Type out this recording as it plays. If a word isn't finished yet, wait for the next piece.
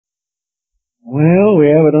Well, we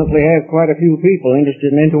evidently have quite a few people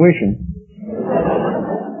interested in intuition.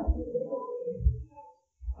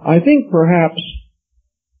 I think perhaps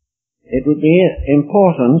it would be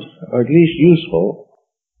important, or at least useful,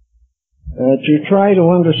 to try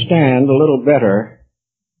to understand a little better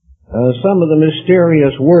some of the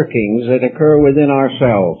mysterious workings that occur within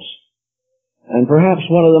ourselves. And perhaps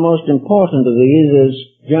one of the most important of these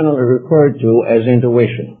is generally referred to as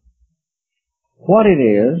intuition. What it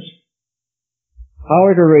is, how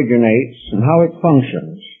it originates, and how it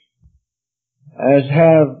functions, as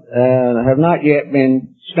have not yet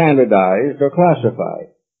been standardized or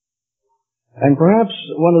classified. And perhaps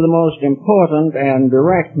one of the most important and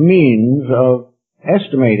direct means of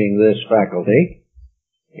estimating this faculty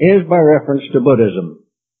is by reference to Buddhism.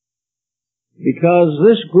 Because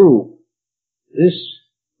this group, this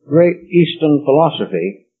great Eastern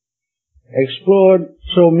philosophy, explored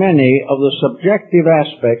so many of the subjective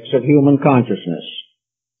aspects of human consciousness.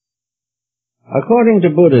 According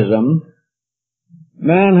to Buddhism,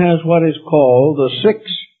 man has what is called the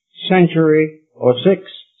sixth sensory or six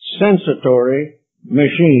sensatory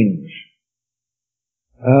machines.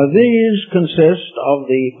 These consist of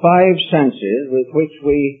the five senses with which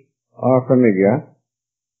we are familiar,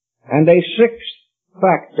 and a sixth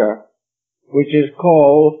factor which is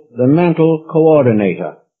called the mental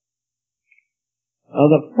coordinator.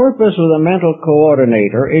 The purpose of the mental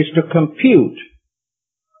coordinator is to compute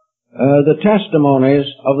the testimonies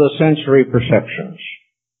of the sensory perceptions.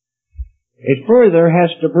 It further has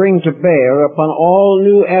to bring to bear upon all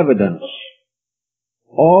new evidence,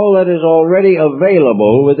 all that is already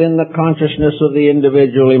available within the consciousness of the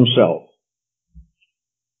individual himself.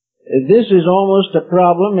 This is almost a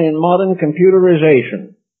problem in modern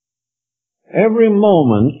computerization. Every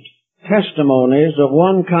moment, testimonies of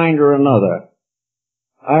one kind or another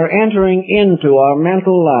are entering into our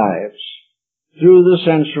mental lives through the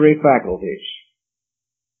sensory faculties.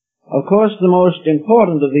 Of course, the most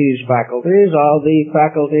important of these faculties are the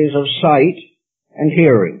faculties of sight and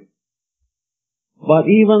hearing. But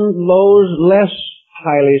even those less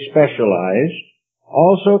highly specialized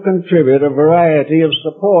also contribute a variety of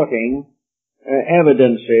supporting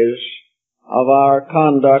evidences of our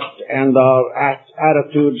conduct and our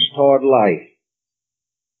attitudes toward life.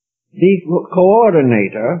 The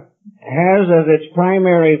coordinator has as its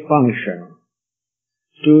primary function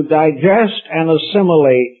to digest and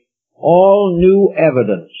assimilate all new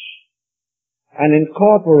evidence and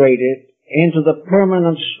incorporate it into the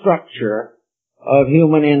permanent structure of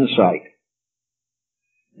human insight.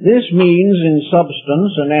 This means, in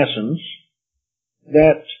substance and essence,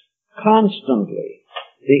 that constantly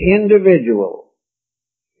the individual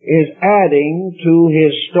is adding to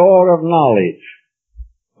his store of knowledge,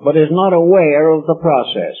 but is not aware of the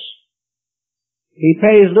process. He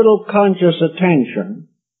pays little conscious attention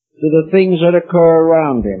to the things that occur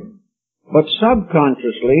around him, but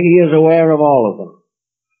subconsciously he is aware of all of them.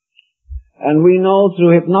 And we know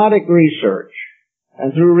through hypnotic research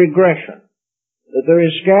and through regression that there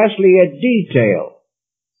is scarcely a detail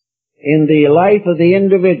in the life of the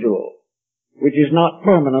individual which is not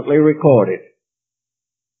permanently recorded.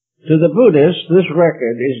 To the Buddhist, this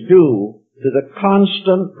record is due to the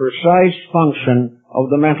constant, precise function of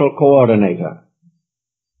the mental coordinator.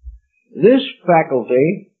 This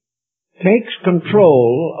faculty takes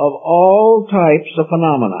control of all types of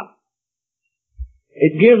phenomena.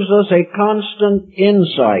 It gives us a constant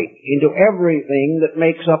insight into everything that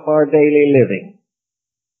makes up our daily living.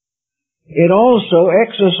 It also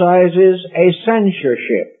exercises a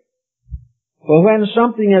censorship. For when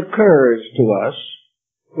something occurs to us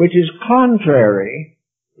which is contrary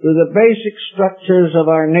to the basic structures of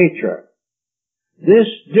our nature, this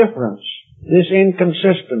difference, this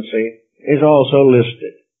inconsistency, is also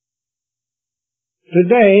listed.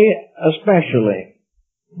 Today, especially,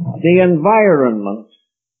 the environment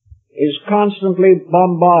is constantly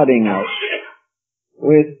bombarding us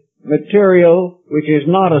with material which is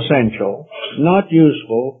not essential, not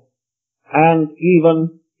useful, and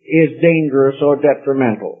even is dangerous or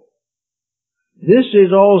detrimental. This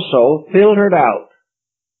is also filtered out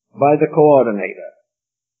by the coordinator.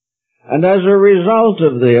 And as a result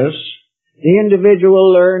of this, the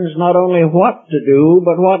individual learns not only what to do,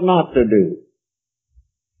 but what not to do.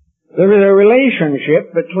 There is a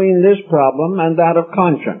relationship between this problem and that of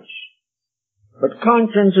conscience. But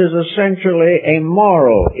conscience is essentially a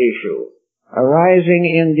moral issue arising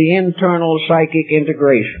in the internal psychic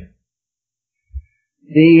integration.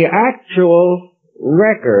 The actual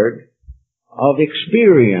record of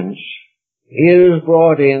experience is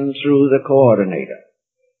brought in through the coordinator.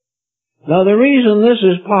 Now, the reason this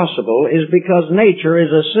is possible is because nature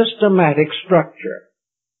is a systematic structure.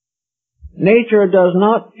 Nature does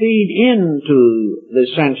not feed into the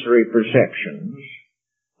sensory perceptions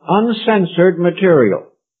uncensored material.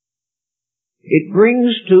 It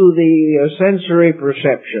brings to the sensory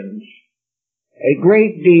perceptions a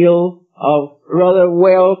great deal of rather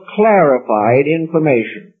well clarified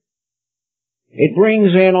information. It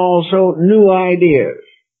brings in also new ideas.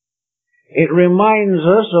 It reminds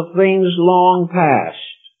us of things long past.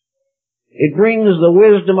 It brings the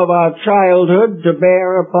wisdom of our childhood to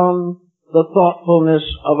bear upon the thoughtfulness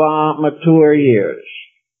of our mature years.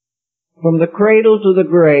 From the cradle to the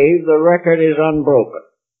grave, the record is unbroken.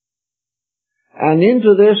 And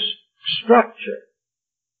into this structure,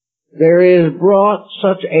 there is brought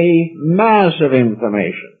such a mass of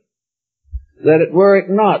information that were it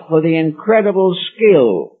not for the incredible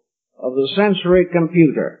skill of the sensory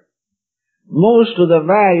computer, most of the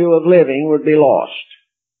value of living would be lost.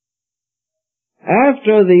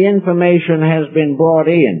 After the information has been brought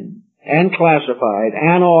in and classified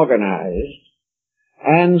and organized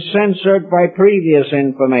and censored by previous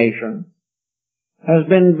information, has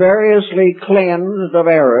been variously cleansed of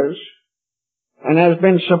errors, and has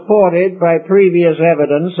been supported by previous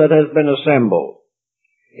evidence that has been assembled,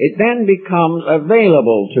 it then becomes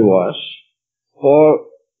available to us for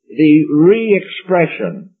the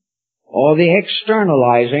re-expression or the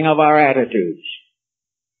externalizing of our attitudes.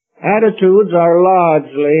 Attitudes are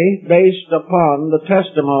largely based upon the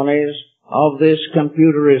testimonies of this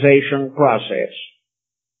computerization process.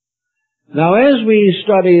 Now, as we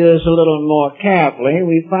study this a little more carefully,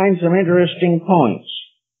 we find some interesting points.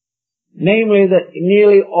 Namely, that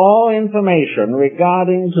nearly all information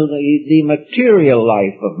regarding to the material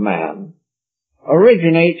life of man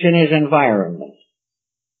originates in his environment.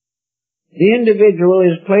 The individual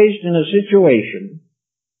is placed in a situation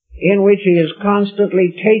in which he is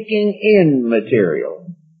constantly taking in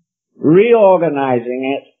material,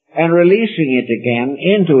 reorganizing it, and releasing it again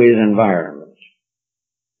into his environment.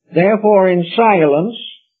 Therefore, in silence,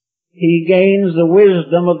 he gains the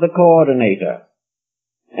wisdom of the coordinator.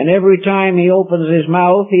 And every time he opens his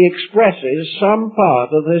mouth, he expresses some part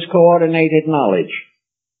of this coordinated knowledge.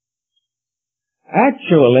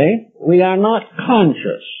 Actually, we are not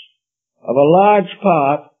conscious of a large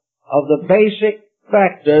part of the basic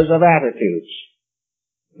factors of attitudes.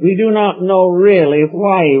 We do not know really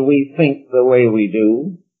why we think the way we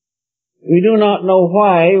do. We do not know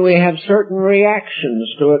why we have certain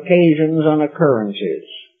reactions to occasions and occurrences.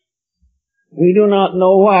 We do not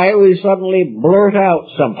know why we suddenly blurt out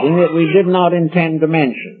something that we did not intend to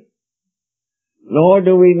mention. Nor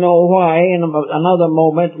do we know why in another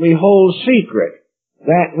moment we hold secret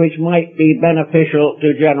that which might be beneficial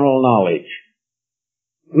to general knowledge.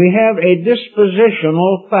 We have a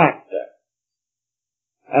dispositional factor.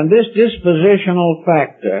 And this dispositional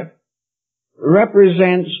factor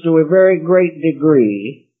represents to a very great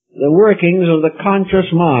degree the workings of the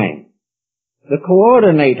conscious mind. The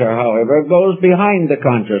coordinator, however, goes behind the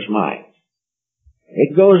conscious mind.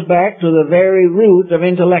 It goes back to the very root of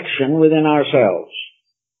intellection within ourselves.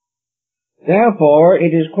 Therefore,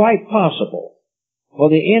 it is quite possible for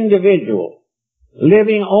the individual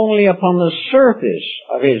living only upon the surface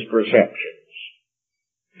of his perceptions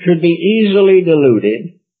should be easily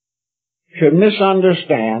deluded, should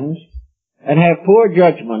misunderstand, and have poor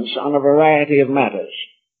judgments on a variety of matters.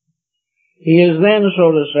 He is then,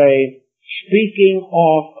 so to say, speaking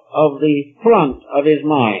off of the front of his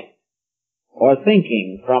mind, or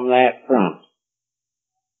thinking from that front.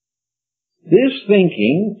 This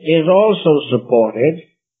thinking is also supported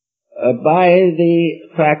by the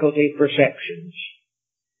faculty perceptions.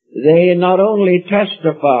 They not only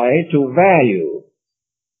testify to value,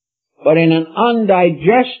 but in an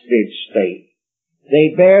undigested state,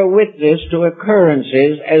 they bear witness to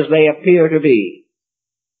occurrences as they appear to be.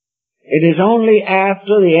 It is only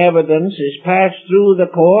after the evidence is passed through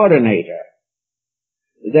the coordinator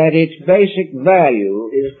that its basic value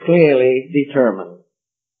is clearly determined.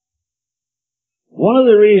 One of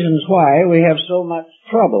the reasons why we have so much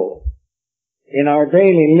trouble in our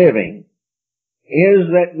daily living is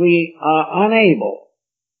that we are unable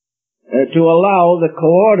to allow the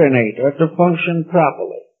coordinator to function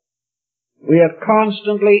properly. We are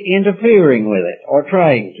constantly interfering with it, or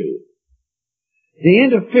trying to. The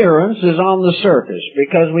interference is on the surface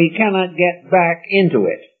because we cannot get back into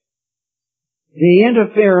it. The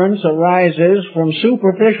interference arises from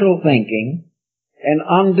superficial thinking and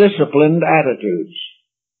undisciplined attitudes.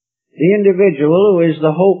 The individual who is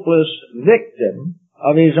the hopeless victim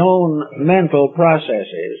of his own mental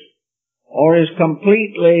processes or is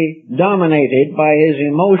completely dominated by his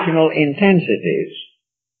emotional intensities,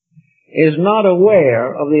 is not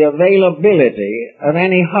aware of the availability of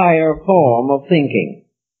any higher form of thinking.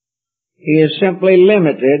 He is simply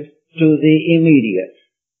limited to the immediate.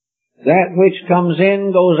 That which comes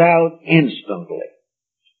in goes out instantly.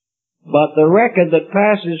 But the record that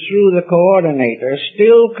passes through the coordinator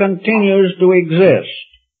still continues to exist,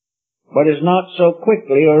 but is not so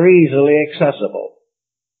quickly or easily accessible.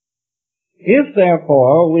 If,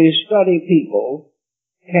 therefore, we study people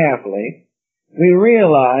carefully, we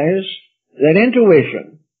realize that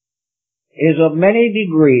intuition is of many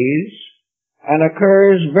degrees and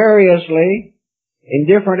occurs variously in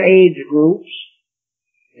different age groups,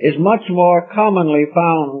 is much more commonly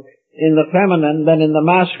found in the feminine than in the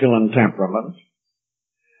masculine temperament,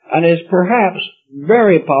 and is perhaps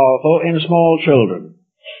very powerful in small children.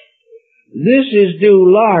 This is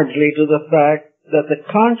due largely to the fact that the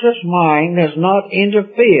conscious mind has not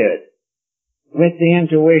interfered with the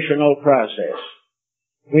intuitional process,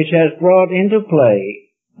 which has brought into play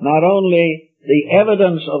not only the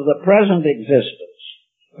evidence of the present existence,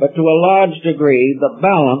 but to a large degree the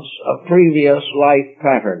balance of previous life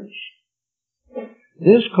patterns.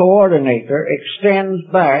 This coordinator extends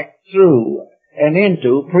back through and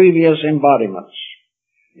into previous embodiments,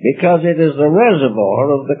 because it is the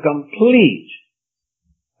reservoir of the complete,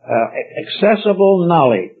 accessible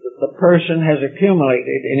knowledge that the person has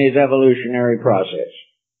accumulated in his evolutionary process.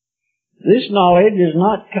 This knowledge is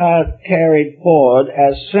not carried forward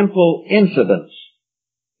as simple incidents.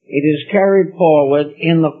 It is carried forward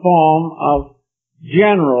in the form of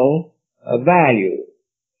general value,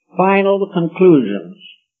 final conclusions,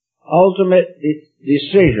 ultimate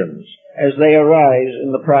decisions as they arise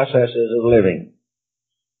in the processes of living.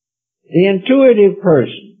 The intuitive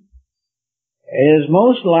person is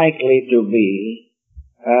most likely to be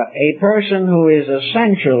a person who is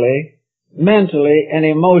essentially mentally and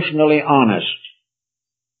emotionally honest.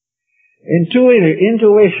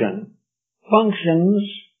 Intuition functions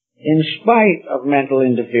in spite of mental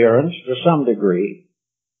interference to some degree,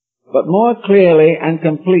 but more clearly and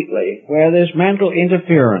completely where this mental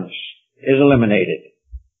interference is eliminated.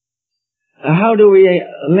 Now, how do we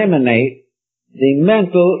eliminate the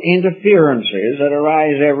mental interferences that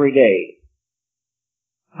arise every day?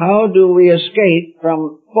 How do we escape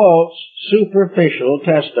from false, superficial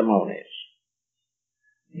testimonies?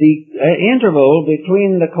 The interval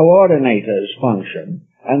between the coordinator's function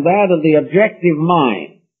and that of the objective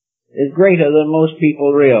mind is greater than most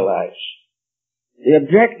people realize. The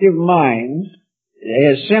objective mind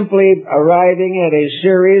is simply arriving at a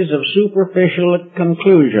series of superficial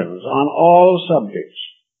conclusions on all subjects,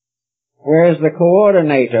 whereas the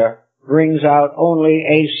coordinator brings out only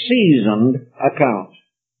a seasoned account.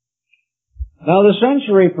 Now, the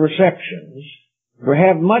sensory perceptions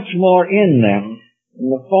have much more in them in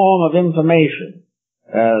the form of information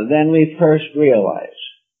than we first realize.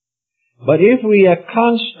 But if we are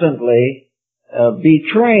constantly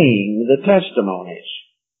betraying the testimonies,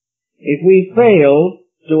 if we fail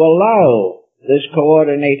to allow this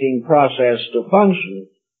coordinating process to function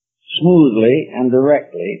smoothly and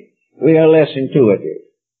directly, we are less intuitive.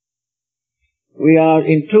 We are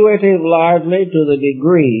intuitive largely to the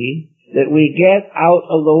degree that we get out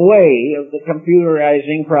of the way of the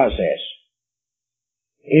computerizing process.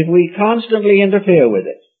 If we constantly interfere with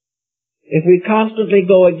it, if we constantly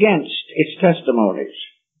go against its testimonies,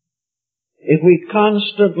 if we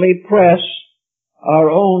constantly press our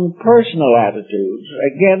own personal attitudes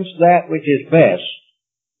against that which is best,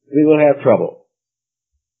 we will have trouble.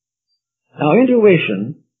 Now,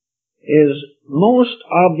 intuition is most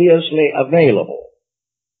obviously available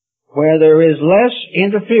where there is less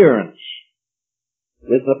interference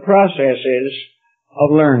with the processes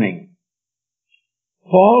of learning.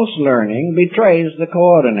 False learning betrays the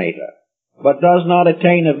coordinator, but does not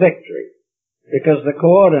attain a victory, because the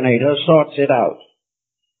coordinator sorts it out.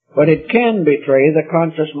 But it can betray the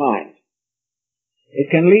conscious mind. It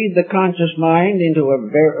can lead the conscious mind into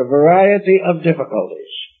a variety of difficulties.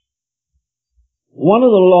 One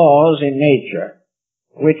of the laws in nature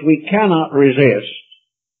which we cannot resist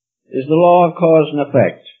is the law of cause and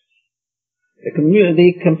effect.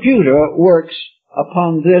 The computer works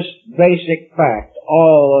upon this basic fact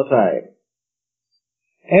all the time.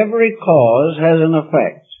 Every cause has an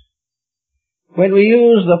effect. When we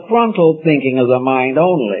use the frontal thinking of the mind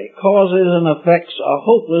only, causes and effects are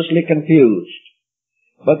hopelessly confused,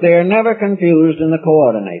 but they are never confused in the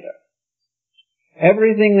coordinator.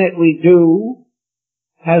 Everything that we do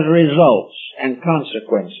has results and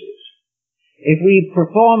consequences. If we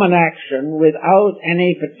perform an action without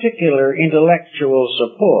any particular intellectual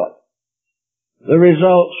support, the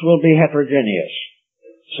results will be heterogeneous.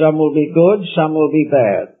 Some will be good, some will be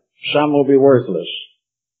bad, some will be worthless.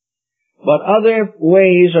 But other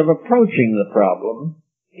ways of approaching the problem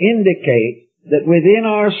indicate that within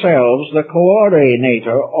ourselves the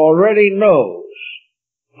coordinator already knows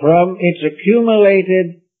from its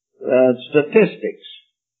accumulated statistics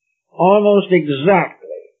almost exactly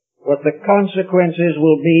what the consequences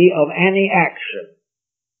will be of any action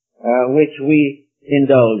which we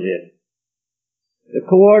indulge in. The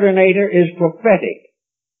coordinator is prophetic,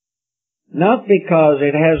 not because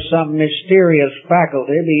it has some mysterious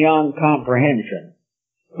faculty beyond comprehension,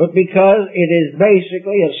 but because it is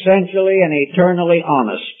basically, essentially, and eternally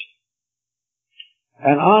honest.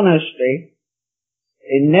 And honesty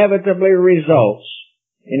inevitably results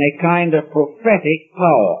in a kind of prophetic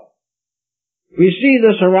power. We see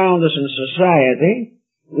this around us in society.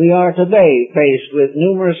 We are today faced with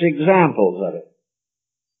numerous examples of it.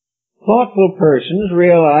 Thoughtful persons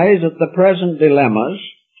realize that the present dilemmas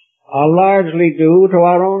are largely due to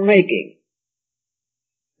our own making,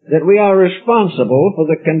 that we are responsible for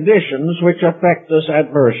the conditions which affect us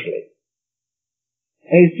adversely.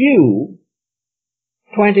 A few,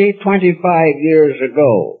 20, 25 years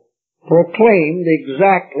ago, proclaimed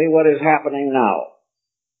exactly what is happening now.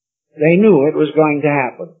 They knew it was going to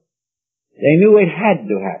happen. They knew it had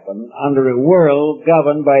to happen under a world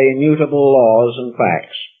governed by immutable laws and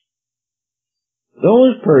facts.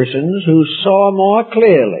 Those persons who saw more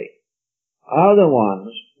clearly are the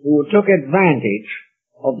ones who took advantage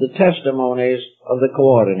of the testimonies of the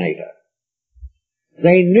coordinator.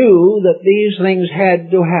 They knew that these things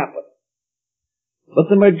had to happen. But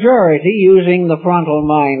the majority, using the frontal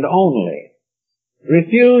mind only,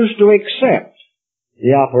 refused to accept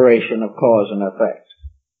the operation of cause and effect.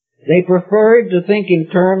 They preferred to think in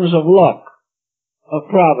terms of luck, of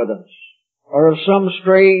providence, or of some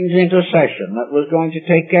strange intercession that was going to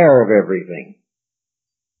take care of everything,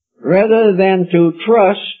 rather than to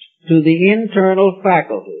trust to the internal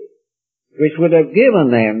faculty which would have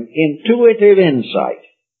given them intuitive insight.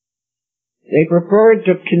 They preferred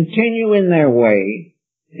to continue in their way,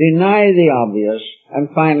 deny the obvious, and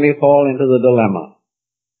finally fall into the dilemma.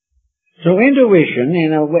 So intuition,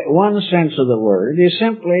 in one sense of the word, is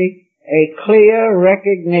simply a clear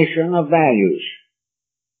recognition of values.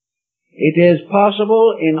 It is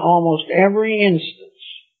possible in almost every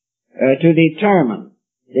instance to determine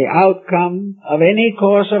the outcome of any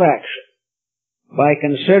course of action by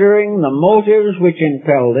considering the motives which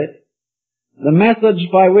impelled it, the methods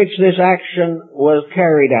by which this action was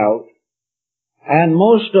carried out, and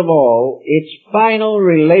most of all, its final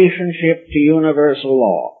relationship to universal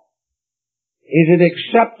law. Is it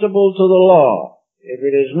acceptable to the law? If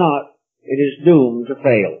it is not, it is doomed to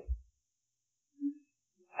fail.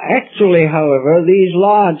 Actually, however, these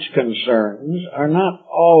large concerns are not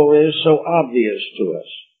always so obvious to us,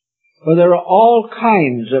 for there are all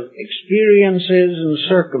kinds of experiences and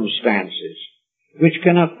circumstances which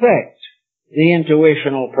can affect the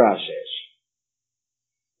intuitional process.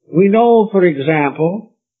 We know, for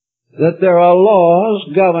example, that there are laws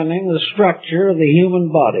governing the structure of the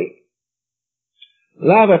human body.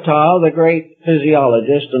 Lavater, the great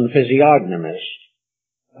physiologist and physiognomist,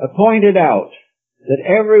 pointed out that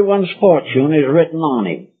everyone's fortune is written on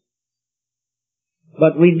him.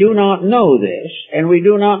 But we do not know this, and we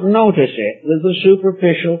do not notice it with the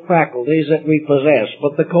superficial faculties that we possess,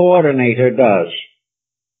 but the coordinator does.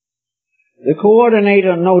 The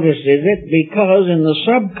coordinator notices it because in the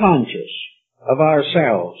subconscious of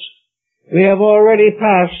ourselves, we have already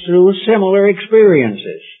passed through similar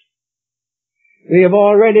experiences. We have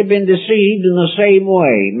already been deceived in the same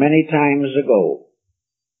way many times ago.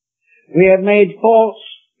 We have made false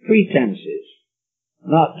pretenses,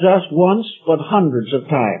 not just once, but hundreds of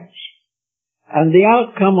times. And the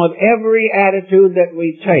outcome of every attitude that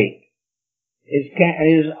we take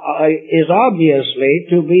is obviously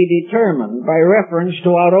to be determined by reference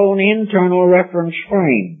to our own internal reference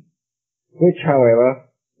frame, which, however,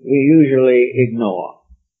 we usually ignore.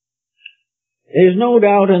 There is no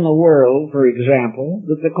doubt in the world, for example,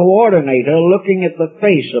 that the coordinator looking at the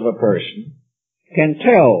face of a person can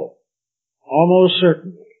tell almost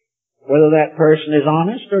certainly whether that person is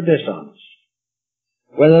honest or dishonest,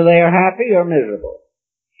 whether they are happy or miserable,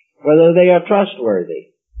 whether they are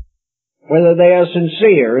trustworthy, whether they are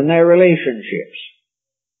sincere in their relationships,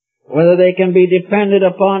 whether they can be depended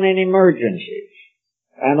upon in emergencies,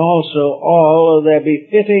 and also all of their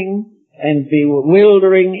befitting and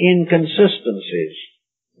bewildering inconsistencies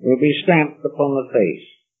will be stamped upon the face.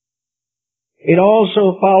 It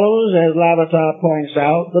also follows, as Lavater points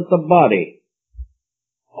out, that the body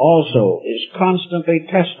also is constantly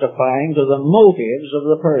testifying to the motives of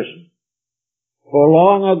the person. For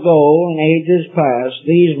long ago, in ages past,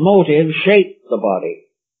 these motives shaped the body.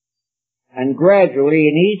 And gradually,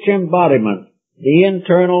 in each embodiment, the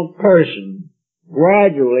internal person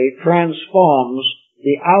gradually transforms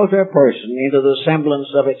the outer person into the semblance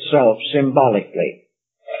of itself symbolically.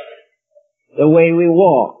 The way we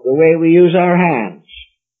walk, the way we use our hands,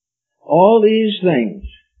 all these things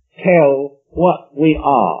tell what we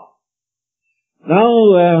are.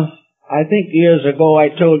 Now, I think years ago I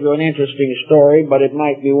told you an interesting story, but it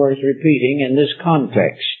might be worth repeating in this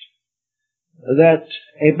context, that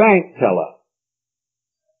a bank teller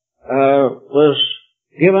was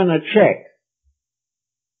given a check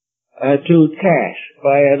to cash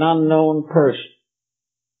by an unknown person.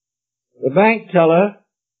 The bank teller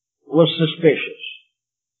was suspicious.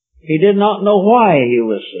 He did not know why he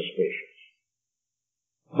was suspicious,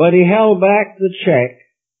 but he held back the check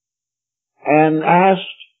and asked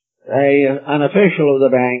an official of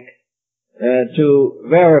the bank to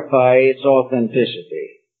verify its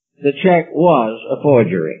authenticity. The check was a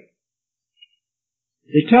forgery.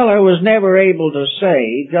 The teller was never able to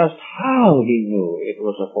say just how he knew it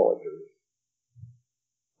was a forgery.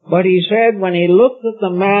 But he said when he looked at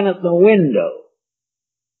the man at the window,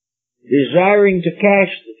 desiring to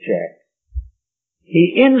cash the check,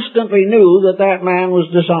 he instantly knew that that man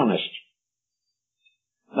was dishonest.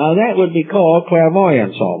 Now that would be called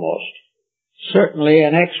clairvoyance almost. Certainly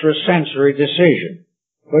an extrasensory decision,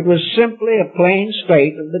 but was simply a plain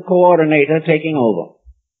state of the coordinator taking over.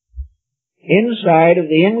 Inside of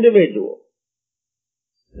the individual,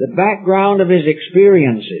 the background of his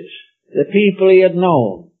experiences, the people he had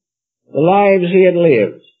known, the lives he had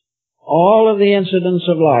lived, all of the incidents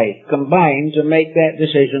of life combined to make that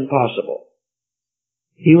decision possible.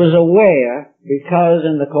 He was aware because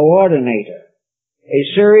in the coordinator,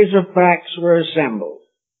 a series of facts were assembled.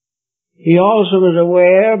 He also was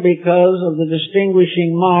aware because of the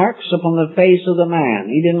distinguishing marks upon the face of the man.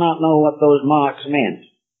 He did not know what those marks meant,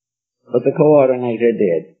 but the coordinator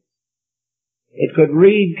did. It could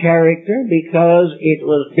read character because it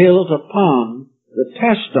was built upon the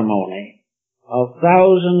testimony of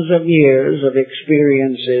thousands of years of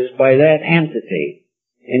experiences by that entity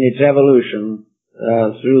in its evolution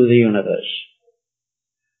through the universe.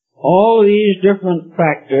 All these different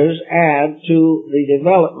factors add to the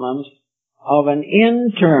development of an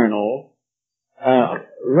internal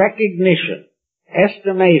recognition,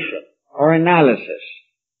 estimation, or analysis.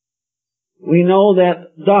 We know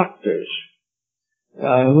that doctors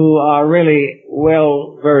who are really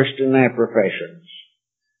well versed in their professions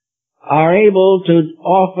are able to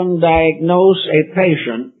often diagnose a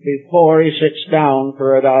patient before he sits down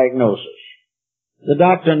for a diagnosis. The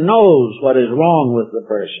doctor knows what is wrong with the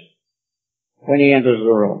person when he enters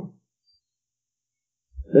the room.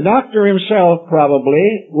 The doctor himself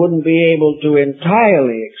probably wouldn't be able to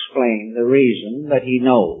entirely explain the reason that he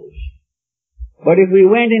knows. But if we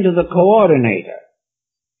went into the coordinator,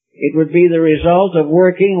 it would be the result of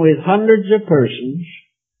working with hundreds of persons,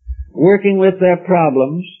 working with their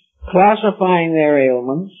problems, classifying their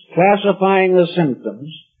ailments, classifying the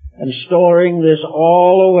symptoms, and storing this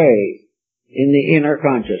all away in the inner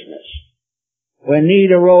consciousness. When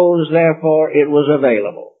need arose, therefore, it was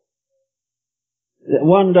available.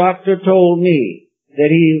 One doctor told me that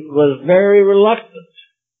he was very reluctant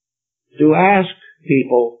to ask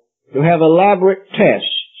people to have elaborate tests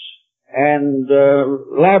and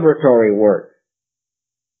laboratory work.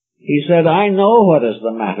 He said, I know what is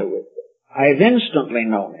the matter with them. I've instantly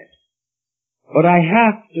known it. But I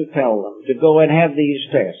have to tell them to go and have these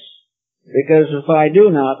tests, because if I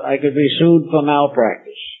do not, I could be sued for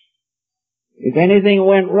malpractice. If anything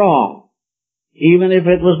went wrong, even if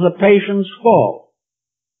it was the patient's fault,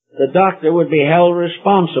 the doctor would be held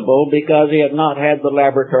responsible because he had not had the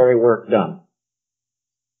laboratory work done.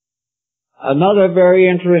 Another very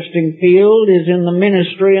interesting field is in the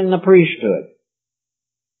ministry and the priesthood.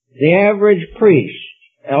 The average priest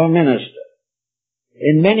or minister,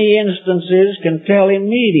 in many instances, can tell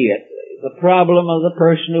immediately the problem of the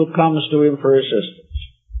person who comes to him for assistance.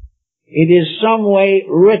 It is some way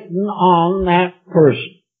written on that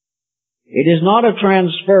person. It is not a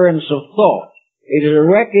transference of thought. It is a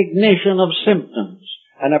recognition of symptoms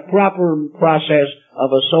and a proper process of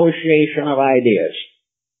association of ideas.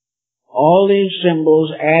 All these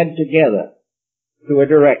symbols add together to a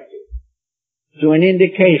directive, to an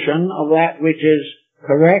indication of that which is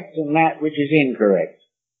correct and that which is incorrect.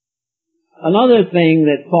 Another thing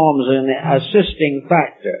that forms an assisting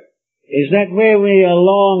factor is that where we are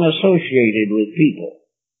long associated with people,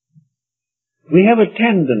 we have a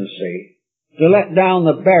tendency to let down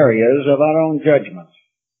the barriers of our own judgment.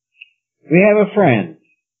 We have a friend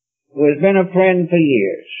who has been a friend for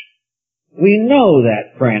years. We know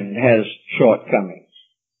that friend has shortcomings.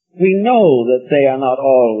 We know that they are not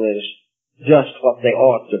always just what they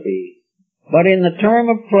ought to be. But in the term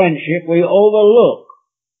of friendship, we overlook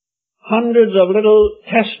hundreds of little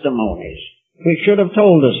testimonies which should have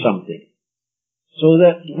told us something. So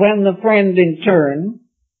that when the friend in turn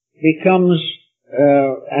becomes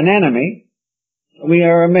an enemy, we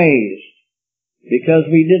are amazed because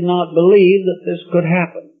we did not believe that this could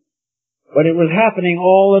happen. But it was happening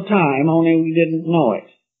all the time, only we didn't know it.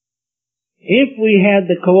 If we had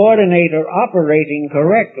the coordinator operating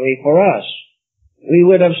correctly for us, we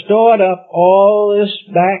would have stored up all this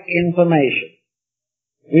back information.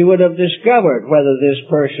 We would have discovered whether this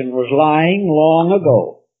person was lying long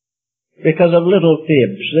ago because of little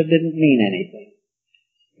fibs that didn't mean anything.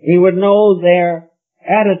 We would know their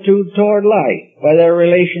attitude toward life by their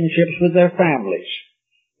relationships with their families,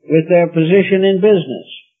 with their position in business,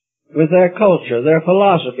 with their culture, their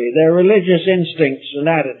philosophy, their religious instincts and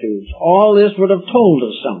attitudes. All this would have told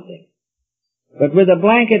us something. But with a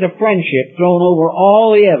blanket of friendship thrown over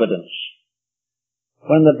all the evidence,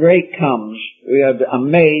 when the break comes, we are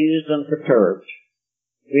amazed and perturbed.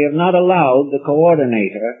 We have not allowed the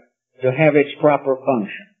coordinator to have its proper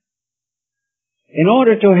function. In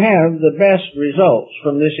order to have the best results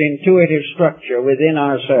from this intuitive structure within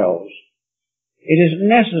ourselves, it is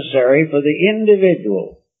necessary for the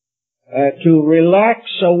individual to relax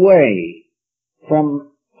away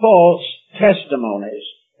from false testimonies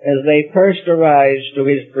as they first arise to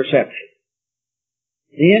his perception.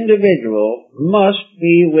 The individual must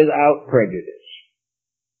be without prejudice.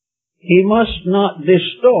 He must not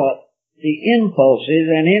distort the impulses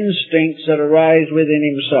and instincts that arise within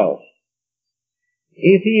himself.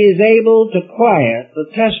 If he is able to quiet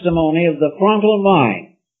the testimony of the frontal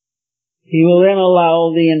mind, he will then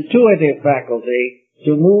allow the intuitive faculty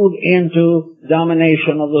to move into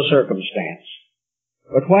domination of the circumstance.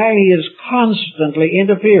 But while he is constantly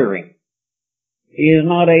interfering, he is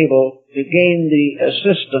not able to gain the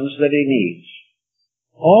assistance that he needs.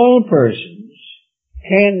 All persons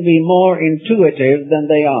can be more intuitive than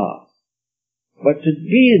they are. But to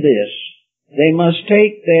be this, they must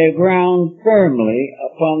take their ground firmly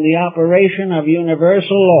upon the operation of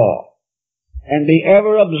universal law and be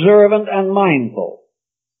ever observant and mindful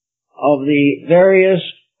of the various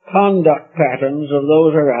conduct patterns of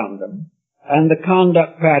those around them and the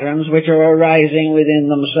conduct patterns which are arising within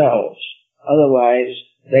themselves. Otherwise,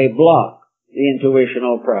 they block the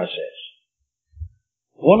intuitional process.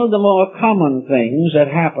 One of the more common things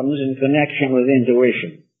that happens in connection with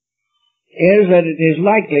intuition is that it is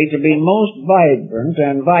likely to be most vibrant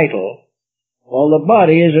and vital while the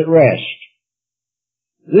body is at rest.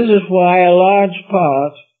 This is why a large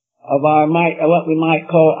part of our what we might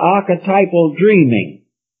call archetypal dreaming,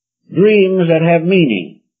 dreams that have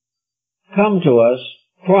meaning, come to us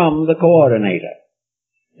from the coordinator.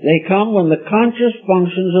 They come when the conscious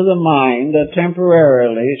functions of the mind are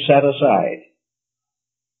temporarily set aside.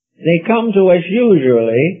 They come to us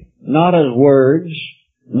usually not as words,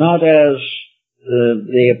 not as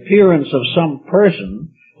the appearance of some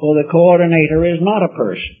person, for the coordinator is not a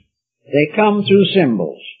person. They come through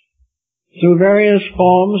symbols, through various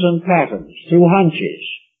forms and patterns, through hunches,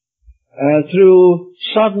 through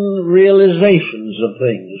sudden realizations of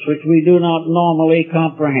things which we do not normally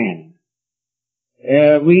comprehend.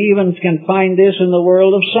 We even can find this in the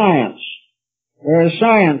world of science, where a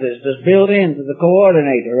scientist has built into the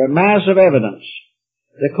coordinator a mass of evidence.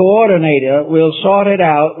 The coordinator will sort it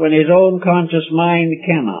out when his own conscious mind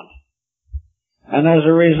cannot. And as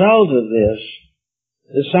a result of this,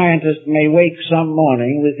 the scientist may wake some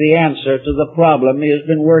morning with the answer to the problem he has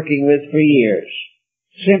been working with for years,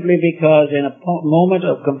 simply because in a moment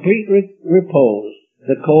of complete repose,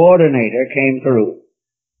 the coordinator came through.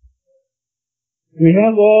 We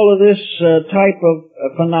have all of this type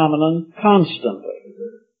of phenomenon constantly,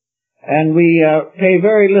 and we pay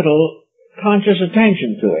very little conscious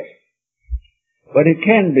attention to it. But it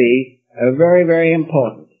can be very, very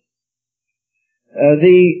important.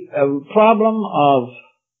 The problem of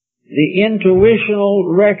the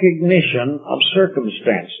intuitional recognition of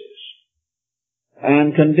circumstances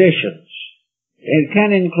and conditions. It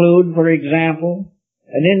can include, for example,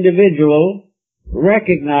 an individual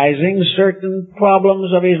recognizing certain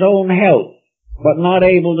problems of his own health, but not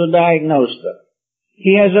able to diagnose them.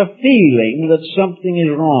 He has a feeling that something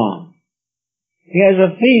is wrong. He has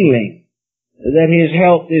a feeling that his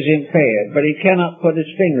health is impaired, but he cannot put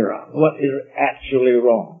his finger on what is actually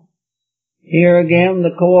wrong. Here again,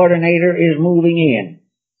 the coordinator is moving in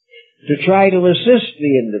to try to assist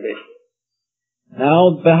the individual.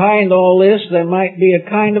 Now, behind all this, there might be a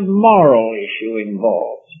kind of moral issue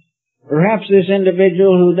involved. Perhaps this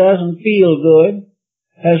individual who doesn't feel good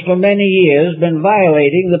has for many years been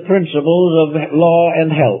violating the principles of law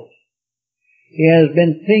and health. He has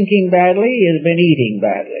been thinking badly, he has been eating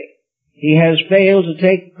badly. He has failed to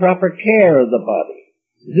take proper care of the body.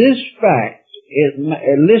 This fact is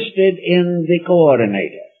listed in the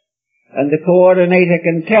coordinator, and the coordinator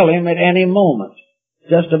can tell him at any moment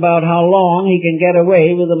just about how long he can get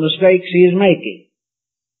away with the mistakes he is making.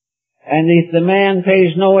 And if the man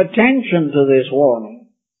pays no attention to this warning,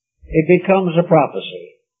 it becomes a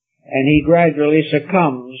prophecy, and he gradually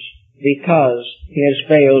succumbs because he has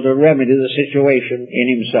failed to remedy the situation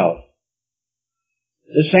in himself.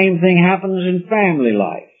 The same thing happens in family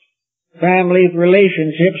life. Family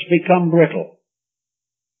relationships become brittle.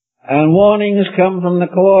 And warnings come from the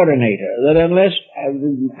coordinator that unless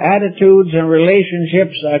attitudes and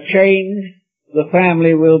relationships are changed, the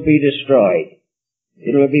family will be destroyed.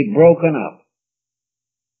 It will be broken up.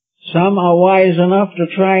 Some are wise enough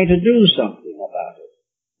to try to do something about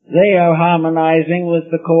it. They are harmonizing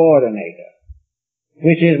with the coordinator,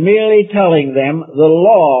 which is merely telling them the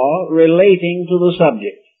law relating to the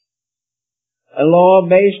subject. A law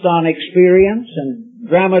based on experience and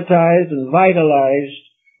dramatized and vitalized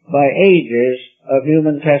by ages of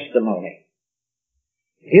human testimony.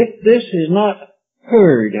 If this is not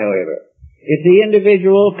heard, however, if the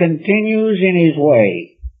individual continues in his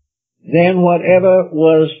way, then whatever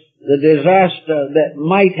was the disaster that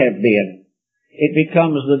might have been, it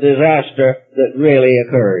becomes the disaster that really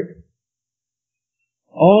occurred.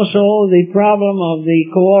 Also, the problem of the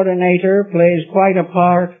coordinator plays quite a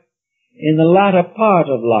part in the latter part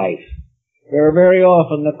of life, where very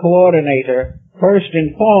often the coordinator first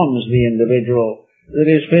informs the individual that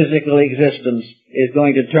his physical existence is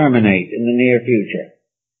going to terminate in the near future.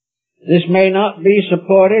 This may not be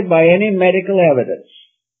supported by any medical evidence,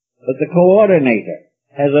 but the coordinator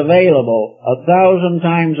has available 1,000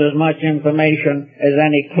 times as much information as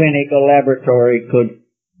any clinic or laboratory could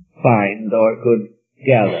find or could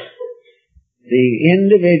gather. The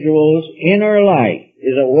individual's inner life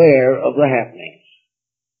is aware of the happenings.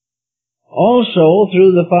 Also,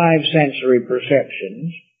 through the five sensory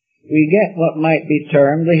perceptions, we get what might be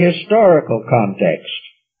termed the historical context.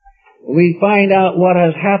 We find out what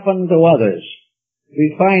has happened to others.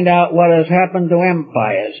 We find out what has happened to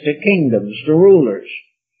empires, to kingdoms, to rulers,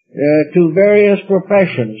 to various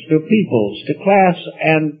professions, to peoples, to class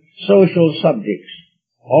and social subjects.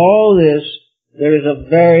 All this, there is a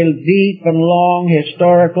very deep and long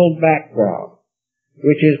historical background,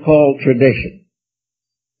 which is called tradition.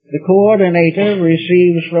 The coordinator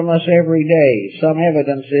receives from us every day some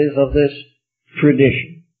evidences of this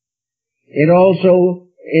tradition. It also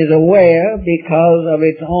is aware, because of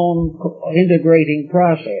its own integrating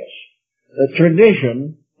process, the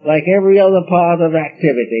tradition, like every other part of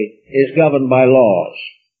activity, is governed by laws.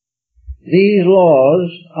 These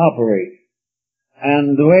laws operate,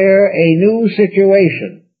 and where a new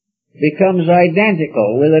situation becomes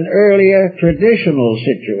identical with an earlier traditional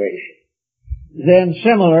situation, then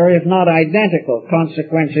similar, if not identical,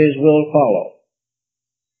 consequences will follow.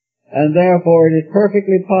 And therefore it is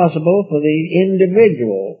perfectly possible for the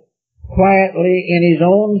individual, quietly in his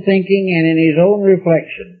own thinking and in his own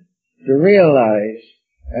reflection, to realize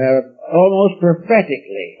almost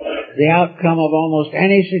prophetically the outcome of almost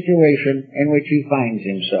any situation in which he finds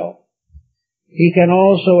himself. He can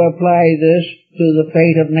also apply this to the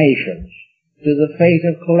fate of nations, to the fate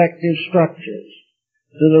of collective structures,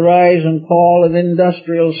 to the rise and fall of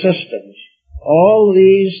industrial systems. All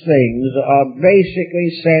these things are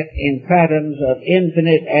basically set in patterns of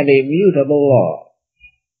infinite and immutable law.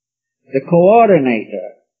 The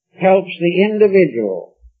coordinator helps the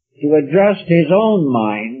individual to adjust his own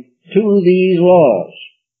mind to these laws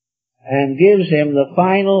and gives him the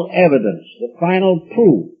final evidence, the final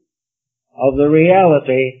proof of the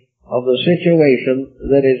reality of the situation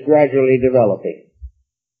that is gradually developing.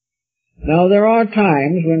 Now, there are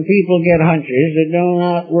times when people get hunches that do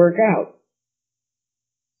not work out.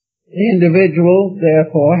 The individual,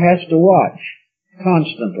 therefore, has to watch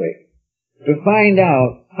constantly to find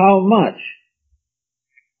out how much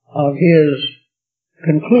of his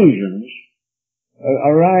conclusions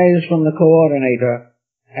arise from the coordinator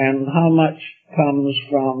and how much comes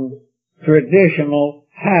from traditional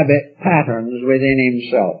habit patterns within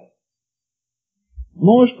himself.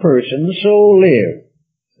 Most persons so live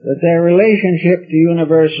that their relationship to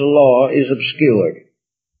universal law is obscured.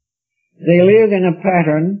 They live in a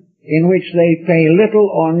pattern in which they pay little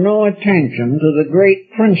or no attention to the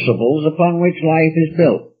great principles upon which life is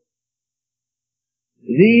built.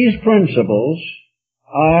 These principles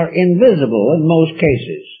are invisible in most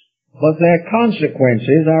cases, but their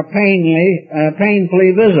consequences are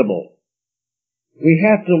painfully visible. We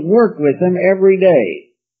have to work with them every day.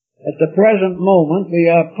 At the present moment, we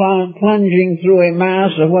are plunging through a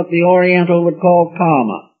mass of what the Oriental would call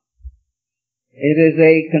karma. It is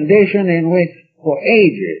a condition in which, for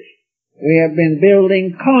ages, we have been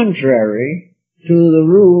building contrary to the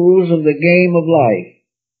rules of the game of life.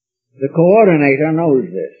 The coordinator knows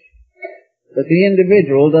this, but the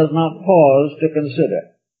individual does not pause to consider.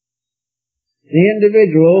 The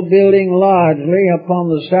individual, building largely upon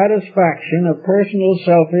the satisfaction of personal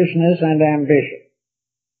selfishness and ambition,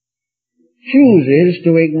 chooses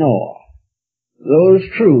to ignore those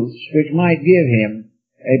truths which might give him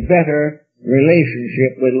a better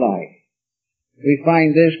relationship with life. We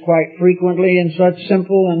find this quite frequently in such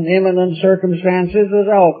simple and imminent circumstances as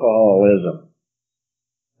alcoholism.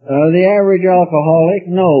 The average alcoholic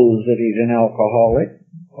knows that he's an alcoholic,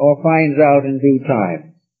 or finds out in due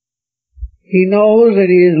time. He knows that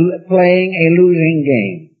he is playing a losing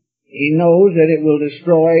game. He knows that it will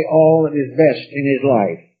destroy all that is best in his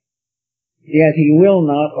life. Yet he will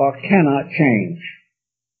not or cannot change.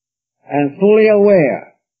 And fully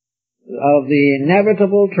aware of the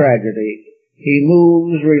inevitable tragedy, he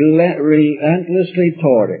moves relentlessly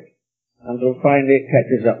toward it until finally it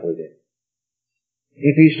catches up with him.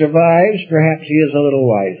 If he survives, perhaps he is a little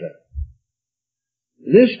wiser.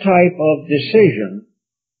 This type of decision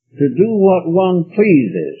to do what one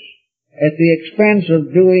pleases at the expense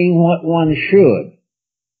of doing what one should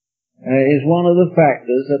is one of the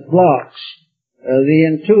factors that blocks the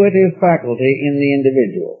intuitive faculty in the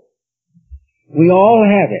individual. We all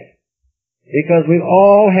have it, because we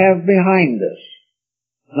all have behind us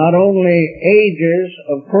not only ages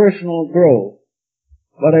of personal growth,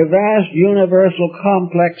 but a vast universal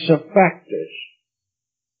complex of factors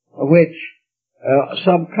which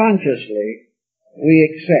subconsciously we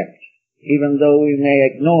accept, even though we may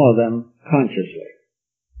ignore them consciously.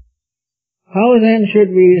 How then should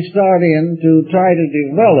we start in to try to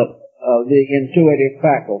develop the intuitive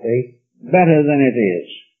faculty better than it is,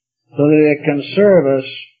 so that it can serve us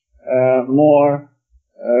more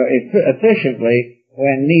efficiently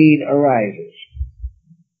when need arises?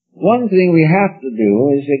 One thing we have to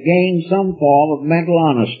do is to gain some form of mental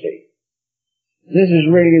honesty. This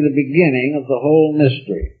is really the beginning of the whole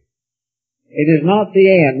mystery. It is not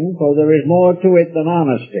the end, for there is more to it than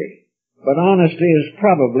honesty, but honesty is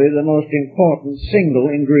probably the most important single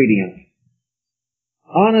ingredient.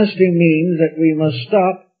 Honesty means that we must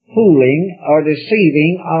stop fooling or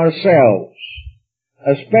deceiving ourselves,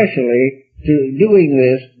 especially to doing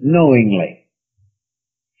this knowingly.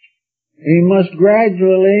 We must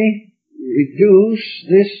gradually reduce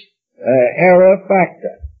this error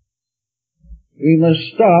factor. We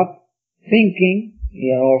must stop thinking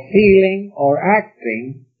or feeling or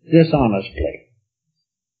acting dishonestly.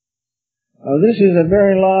 This is a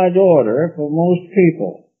very large order for most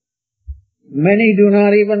people. Many do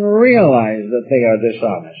not even realize that they are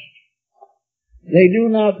dishonest. They do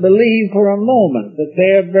not believe for a moment that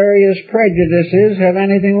their various prejudices have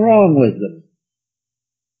anything wrong with them.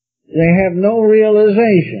 They have no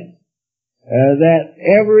realization that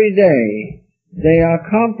every day they are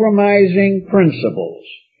compromising principles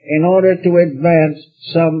in order to advance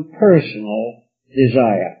some personal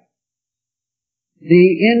desire.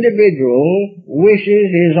 The individual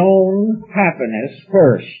wishes his own happiness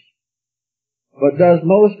first, but does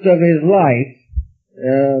most of his life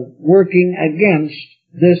working against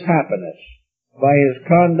this happiness by his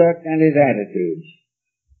conduct and his attitudes.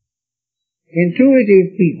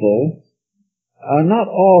 Intuitive people are not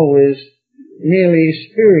always merely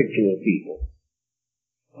spiritual people,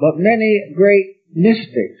 but many great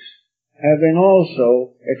mystics have been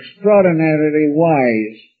also extraordinarily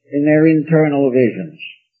wise in their internal visions.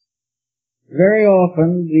 Very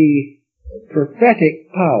often the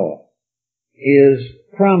prophetic power is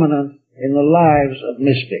prominent in the lives of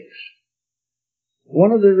mystics.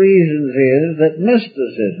 One of the reasons is that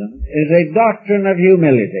mysticism is a doctrine of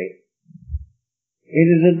humility. It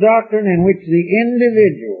is a doctrine in which the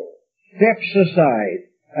individual steps aside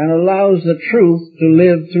and allows the truth to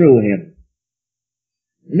live through him.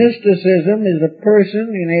 Mysticism is a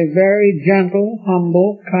person in a very gentle,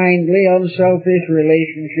 humble, kindly, unselfish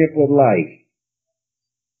relationship with life.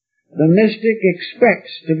 The mystic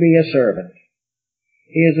expects to be a servant.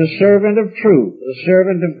 He is a servant of truth, a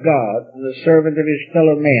servant of God, and a servant of his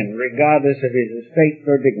fellow men, regardless of his estates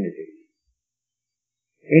or dignities.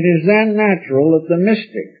 It is then natural that the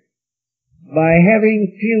mystic, by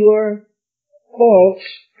having fewer false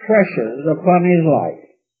pressures upon his life,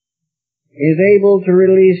 is able to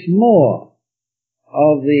release more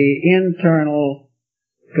of the internal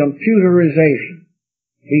computerization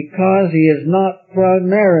because he is not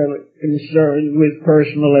primarily concerned with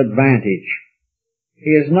personal advantage.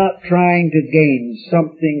 He is not trying to gain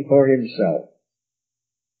something for himself.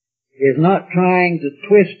 He is not trying to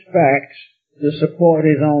twist facts to support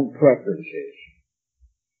his own preferences.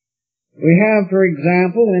 We have, for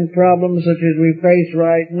example, in problems such as we face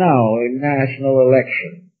right now in national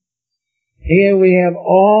election, here we have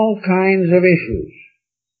all kinds of issues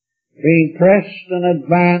being pressed and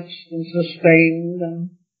advanced and sustained and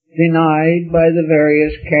denied by the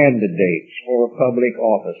various candidates for public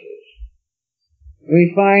offices.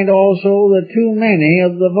 We find also that too many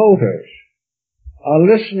of the voters are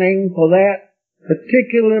listening for that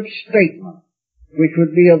particular statement which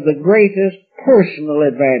would be of the greatest personal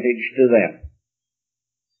advantage to them.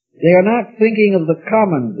 They are not thinking of the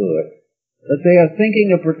common good, but they are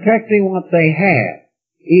thinking of protecting what they have,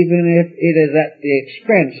 even if it is at the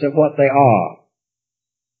expense of what they are.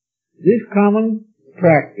 This common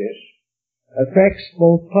practice affects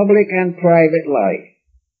both public and private life.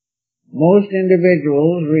 Most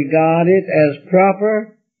individuals regard it as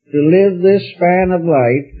proper to live this span of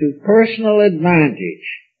life to personal advantage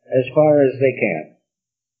as far as they can.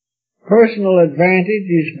 Personal advantage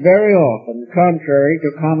is very often contrary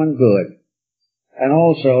to common good, and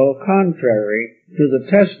also contrary to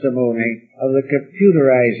the testimony of the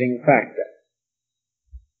computerizing factor.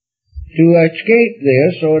 To escape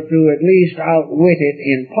this, or to at least outwit it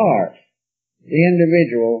in part, the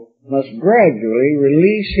individual must gradually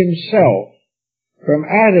release himself from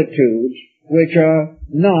attitudes which are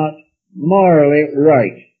not morally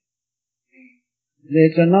right.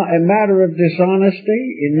 It's a matter of dishonesty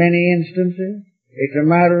in many instances. It's a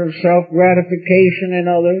matter of self-gratification in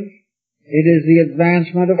others. It is the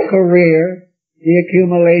advancement of career, the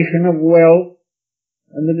accumulation of wealth,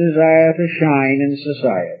 and the desire to shine in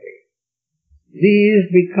society. These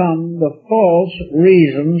become the false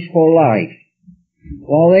reasons for life,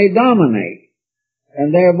 while they dominate,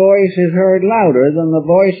 and their voice is heard louder than the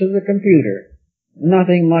voice of the computer.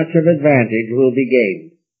 Nothing much of advantage will be gained.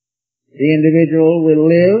 The individual will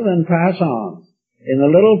live and pass on in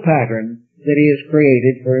the little pattern that he has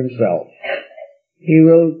created for himself. He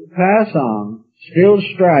will pass on still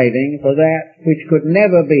striving for that which could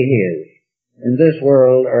never be his in this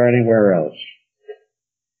world or anywhere else.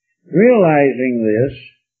 Realizing this,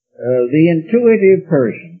 the intuitive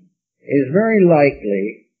person is very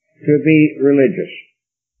likely to be religious.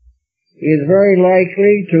 He is very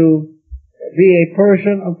likely to be a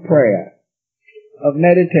person of prayer, of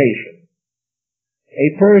meditation,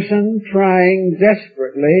 a person trying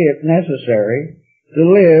desperately, if necessary, to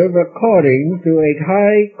live according to a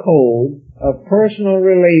high code of personal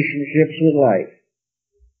relationships with life.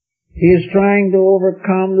 He is trying to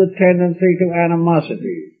overcome the tendency to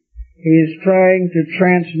animosity. He is trying to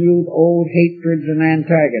transmute old hatreds and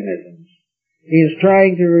antagonisms. He is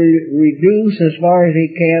trying to reduce as far as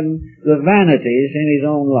he can the vanities in his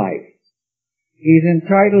own life. He is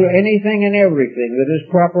entitled to anything and everything that is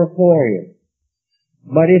proper for him.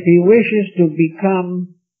 But if he wishes to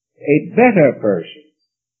become a better person,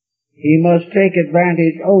 he must take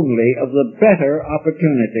advantage only of the better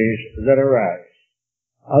opportunities that arise.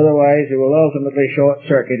 Otherwise, he will ultimately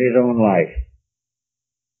short-circuit his own life.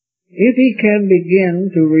 If he can begin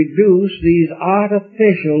to reduce these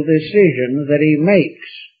artificial decisions that he makes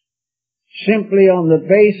simply on the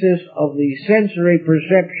basis of the sensory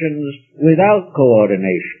perceptions without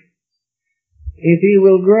coordination, if he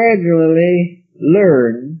will gradually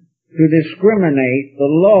learn to discriminate the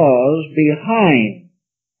laws behind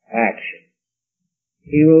action,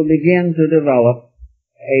 he will begin to develop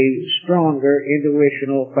a stronger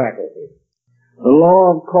intuitional faculty. The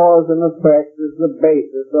law of cause and effect is the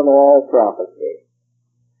basis of all prophecy.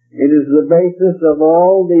 It is the basis of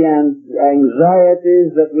all the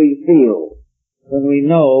anxieties that we feel when we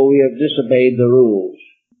know we have disobeyed the rules.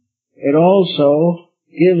 It also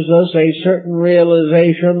gives us a certain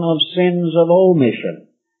realization of sins of omission,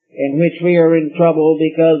 in which we are in trouble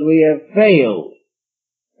because we have failed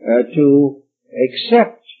to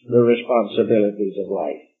accept the responsibilities of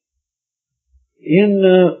life. In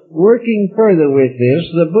working further with this,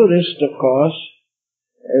 the Buddhist, of course,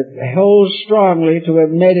 holds strongly to a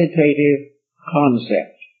meditative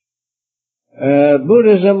concept.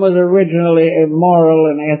 Buddhism was originally a moral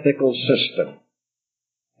and ethical system,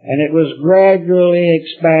 and it was gradually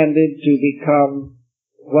expanded to become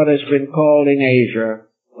what has been called in Asia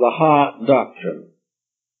the heart doctrine.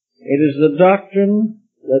 It is the doctrine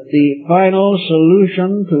that the final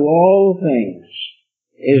solution to all things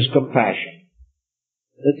is compassion.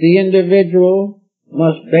 that the individual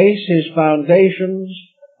must base his foundations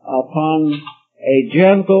upon a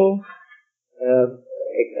gentle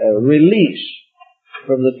release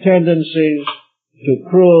from the tendencies to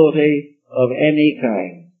cruelty of any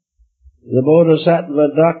kind. The Bodhisattva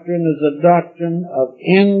doctrine is the doctrine of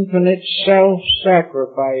infinite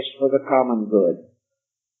self-sacrifice for the common good.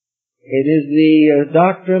 It is the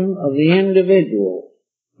doctrine of the individual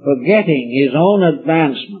forgetting his own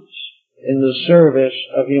advancements in the service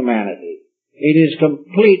of humanity. It is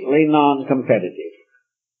completely non-competitive.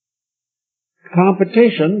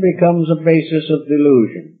 Competition becomes a basis of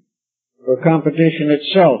delusion, for competition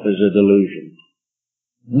itself is a delusion.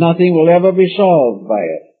 Nothing will ever be solved by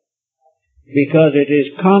it, because it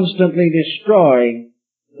is constantly destroying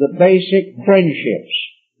the basic friendships,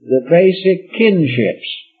 the basic kinships,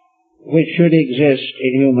 which should exist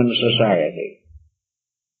in human society.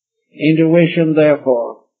 Intuition,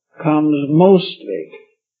 therefore, comes mostly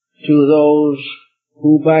to those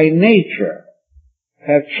who by nature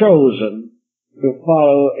have chosen to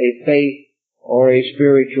follow a faith or a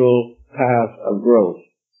spiritual path of growth.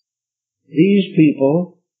 These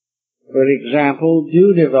people, for example,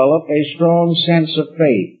 do develop a strong sense of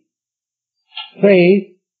faith.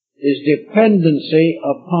 Faith is dependency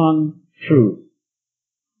upon truth.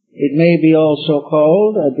 It may be also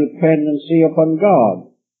called a dependency upon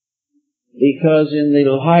God, because in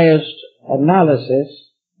the highest analysis,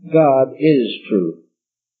 God is truth.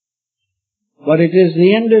 But it is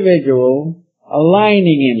the individual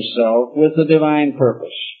aligning himself with the divine purpose,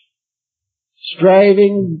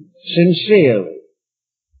 striving sincerely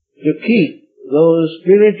to keep those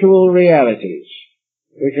spiritual realities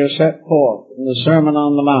which are set forth in the Sermon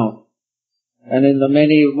on the Mount and in the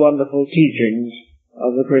many wonderful teachings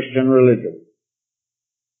of the Christian religion.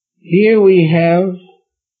 Here we have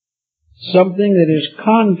something that is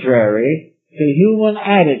contrary to human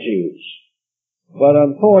attitudes, but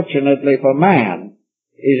unfortunately for man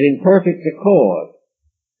is in perfect accord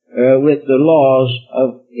with the laws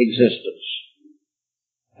of existence.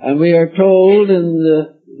 And we are told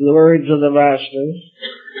in the words of the Masters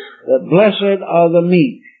that blessed are the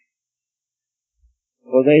meek,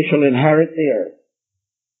 for they shall inherit the earth.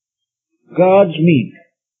 God's meek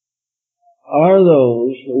are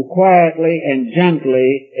those who quietly and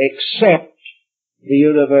gently accept the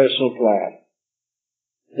universal plan.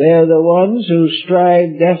 They are the ones who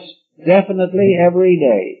strive definitely every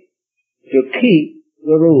day to keep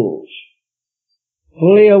the rules,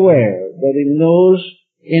 fully aware that in those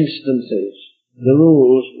instances the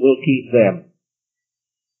rules will keep them.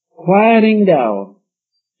 Quieting down,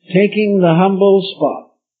 taking the humble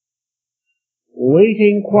spot,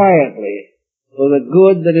 waiting quietly for the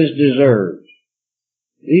good that is deserved.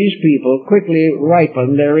 These people quickly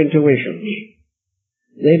ripen their intuitions.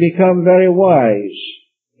 They become very wise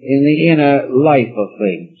in the inner life of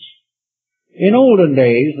things. In olden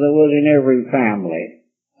days, there was in every family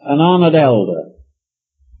an honored elder.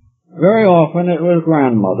 Very often it was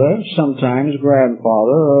grandmother, sometimes grandfather,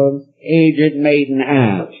 or an aged maiden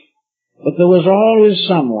aunt. But there was always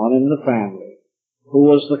someone in the family who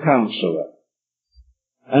was the counselor.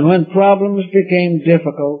 And when problems became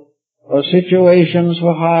difficult or situations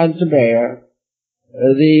were hard to bear,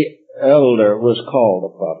 the elder was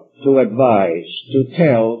called upon to advise, to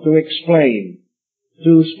tell, to explain,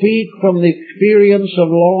 to speak from the experience of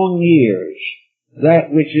long years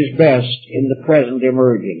that which is best in the present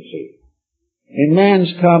emergency. In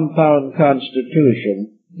man's compound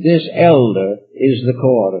constitution, this elder is the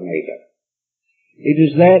coordinator. It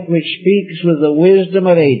is that which speaks with the wisdom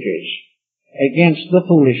of ages against the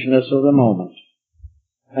foolishness of the moment,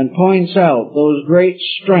 and points out those great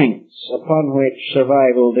strengths upon which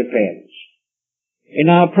survival depends. In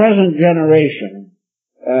our present generation,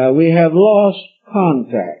 we have lost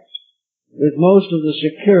contact with most of the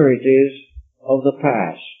securities of the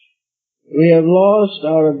past. We have lost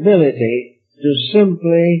our ability to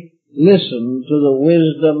simply listen to the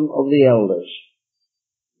wisdom of the elders.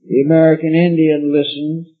 The American Indian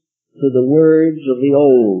listens to the words of the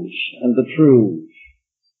olds and the truths.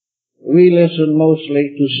 We listen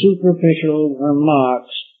mostly to superficial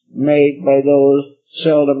remarks made by those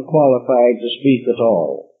seldom qualified to speak at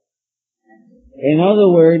all. In other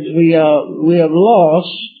words, we have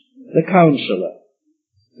lost the counselor.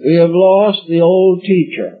 We have lost the old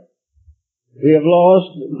teacher. We have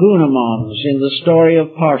lost Gunamons in the story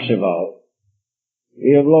of Parsifal.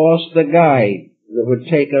 We have lost the guide that would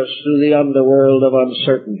take us through the underworld of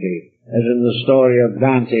uncertainty, as in the story of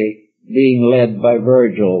Dante being led by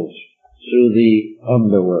Virgil through the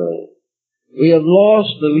underworld. We have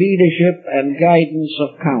lost the leadership and guidance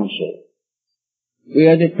of counsel. We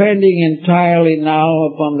are depending entirely now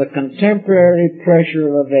upon the contemporary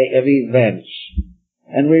pressure of events,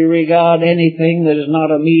 and we regard anything that is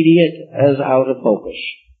not immediate as out of focus.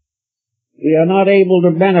 We are not able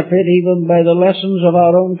to benefit even by the lessons of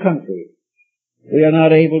our own country. We are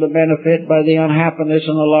not able to benefit by the unhappiness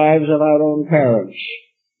in the lives of our own parents.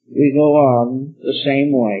 We go on the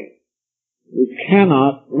same way. We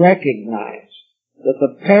cannot recognize that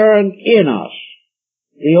the parent in us,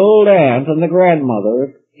 the old aunt and the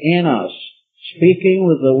grandmother in us, speaking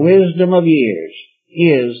with the wisdom of years,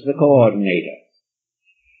 is the coordinator.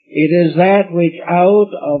 It is that which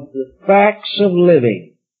out of the facts of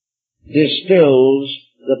living distills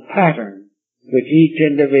the pattern which each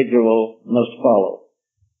individual must follow.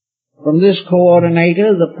 From this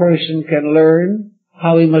coordinator, the person can learn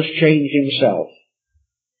how he must change himself.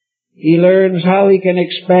 He learns how he can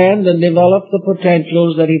expand and develop the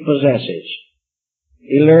potentials that he possesses.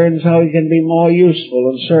 He learns how he can be more useful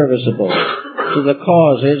and serviceable to the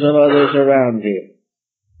causes of others around him.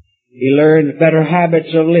 He learns better habits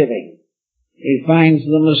of living. He finds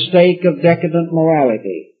the mistake of decadent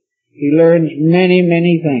morality. He learns many,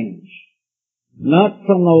 many things, not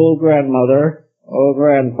from the old grandmother or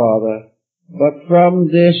grandfather, but from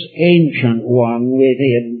this ancient one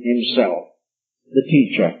within himself, the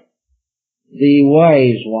teacher, the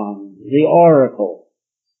wise one, the oracle,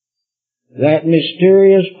 that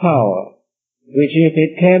mysterious power which, if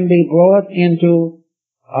it can be brought into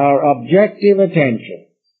our objective attention,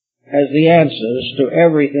 has the answers to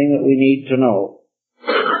everything that we need to know.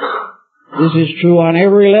 This is true on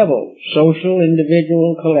every level, social,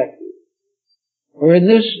 individual, collective. For in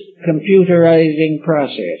this computerizing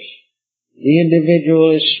process, the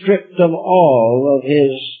individual is stripped of all of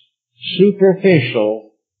his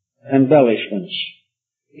superficial embellishments.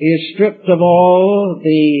 He is stripped of all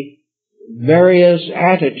the various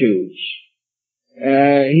attitudes.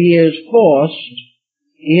 He is forced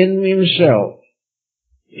in himself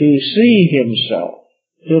to see himself,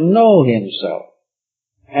 to know himself,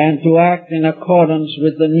 and to act in accordance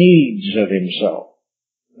with the needs of himself.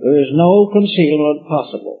 There is no concealment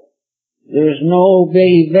possible. There is no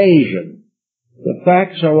evasion. The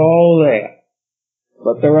facts are all there.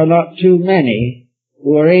 But there are not too many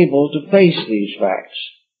who are able to face these facts.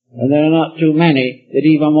 And there are not too many that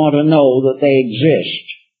even want to know that they exist.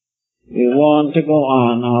 We want to go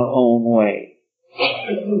on our own way.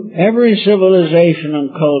 Every civilization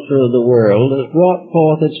and culture of the world has brought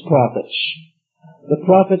forth its prophets. The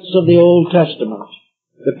prophets of the Old Testament,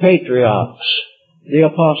 the patriarchs, the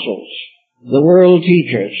apostles, the world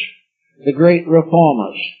teachers, the great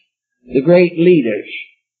reformers, the great leaders.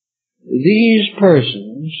 These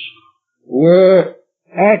persons were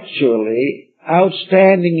actually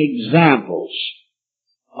outstanding examples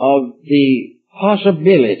of the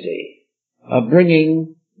possibility of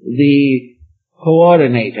bringing the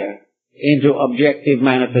coordinator into objective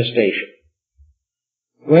manifestation.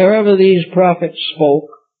 Wherever these prophets spoke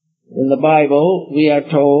in the Bible, we are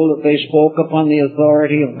told that they spoke upon the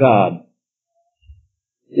authority of God.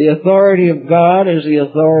 The authority of God is the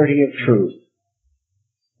authority of truth.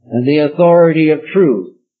 And the authority of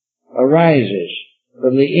truth arises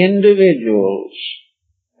from the individual's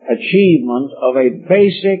achievement of a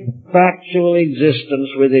basic factual existence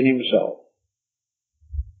within himself.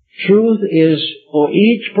 Truth is, for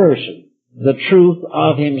each person, the truth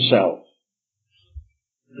of himself.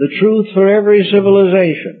 The truth for every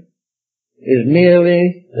civilization is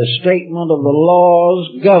merely the statement of the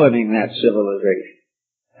laws governing that civilization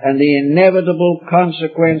and the inevitable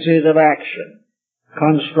consequences of action,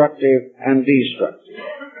 constructive and destructive.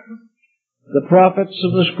 The prophets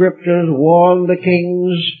of the Scriptures warned the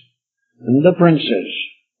kings and the princes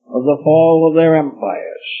of the fall of their empires.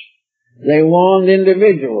 They warned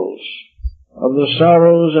individuals of the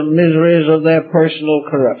sorrows and miseries of their personal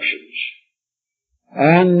corruptions.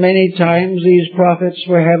 And many times these prophets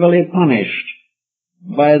were heavily punished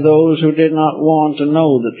by those who did not want to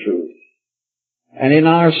know the truth. And in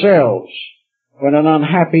ourselves, when an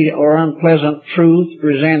unhappy or unpleasant truth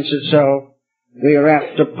presents itself, we are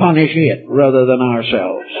apt to punish it rather than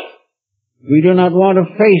ourselves. We do not want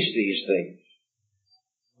to face these things.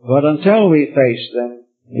 But until we face them,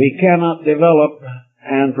 we cannot develop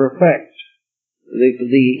and perfect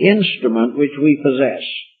the instrument which we possess.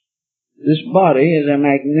 This body is a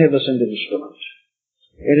magnificent instrument.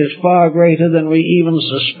 It is far greater than we even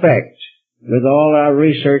suspect with all our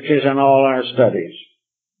researches and all our studies.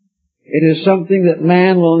 It is something that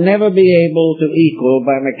man will never be able to equal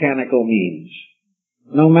by mechanical means.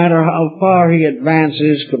 No matter how far he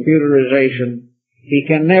advances computerization, he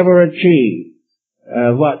can never achieve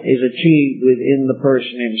what is achieved within the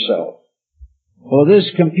person himself. For this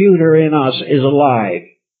computer in us is alive.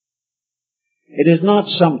 It is not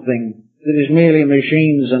something that is merely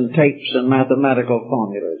machines and tapes and mathematical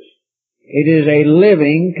formulas. It is a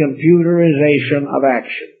living computerization of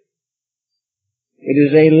action. It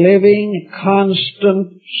is a living,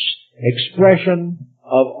 constant expression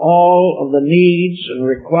of all of the needs and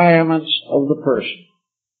requirements of the person.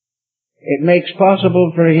 It makes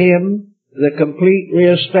possible for him the complete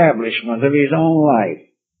reestablishment of his own life.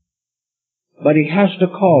 But he has to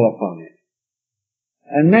call upon it.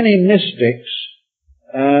 And many mystics,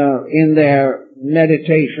 in their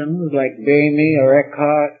meditations, like Bamey or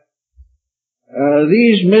Eckhart,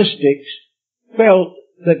 these mystics felt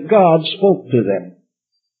that God spoke to them,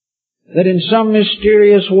 that in some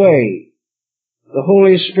mysterious way the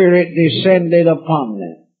Holy Spirit descended upon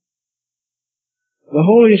them. The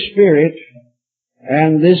Holy Spirit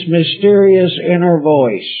and this mysterious inner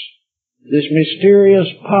voice, this mysterious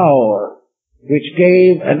power which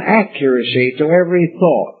gave an accuracy to every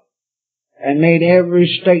thought and made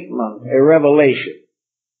every statement a revelation,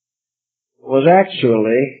 was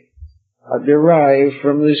actually derived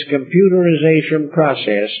from this computerization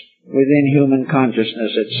process within human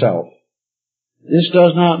consciousness itself. This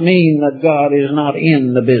does not mean that God is not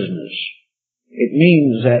in the business. It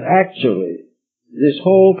means that actually this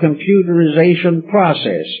whole computerization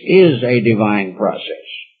process is a divine process.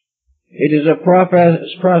 It is a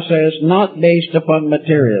process not based upon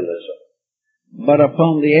materialism, but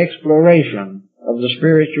upon the exploration of the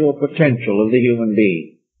spiritual potential of the human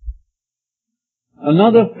being.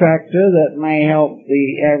 Another factor that may help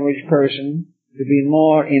the average person to be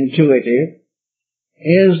more intuitive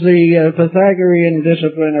is the Pythagorean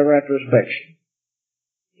discipline of retrospection.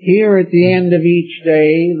 Here at the end of each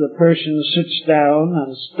day, the person sits down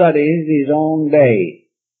and studies his own day.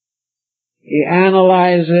 He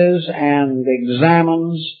analyzes and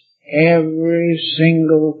examines every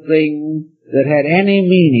single thing that had any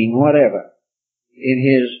meaning whatever in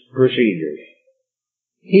his procedures.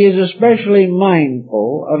 He is especially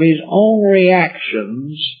mindful of his own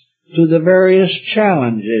reactions to the various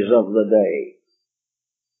challenges of the day.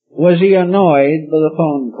 Was he annoyed by the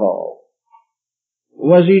phone call?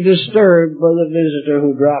 Was he disturbed by the visitor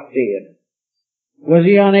who dropped in? Was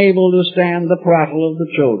he unable to stand the prattle of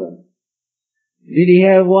the children? Did he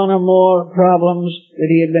have one or more problems that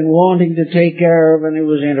he had been wanting to take care of and it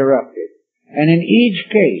was interrupted? And in each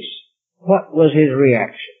case, what was his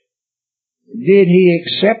reaction? Did he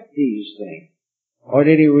accept these things, or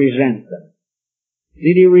did he resent them?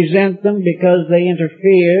 Did he resent them because they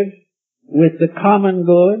interfered with the common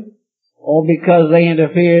good, or because they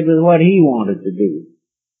interfered with what he wanted to do?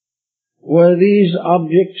 Were these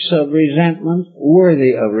objects of resentment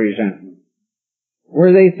worthy of resentment?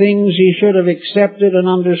 Were they things he should have accepted and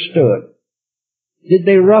understood? Did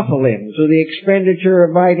they ruffle him to the expenditure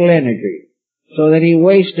of vital energy, so that he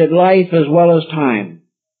wasted life as well as time?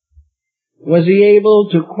 Was he able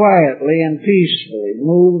to quietly and peacefully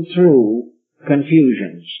move through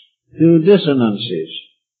confusions, through dissonances?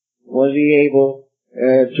 Was he able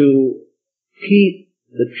to keep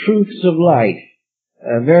the truths of life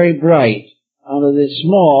very bright under the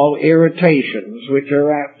small irritations which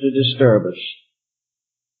are apt to disturb us?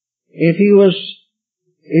 If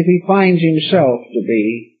he finds himself to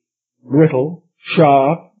be brittle,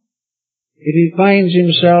 sharp, if he finds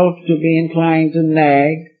himself to be inclined to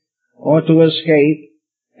nag or to escape,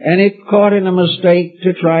 and if caught in a mistake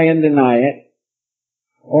to try and deny it,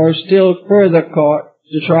 or still further caught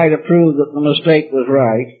to try to prove that the mistake was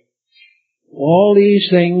right, all these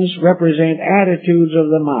things represent attitudes of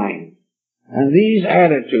the mind, and these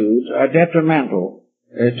attitudes are detrimental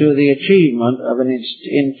to the achievement of an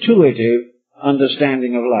intuitive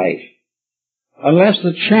understanding of life. Unless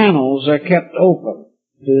the channels are kept open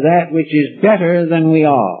to that which is better than we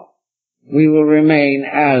are, we will remain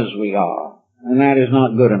as we are, and that is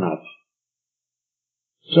not good enough.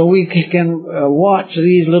 So we can watch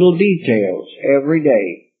these little details every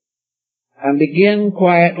day and begin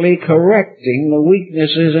quietly correcting the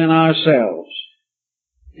weaknesses in ourselves.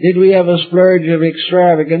 Did we have a splurge of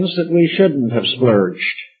extravagance that we shouldn't have splurged?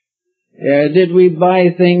 Did we buy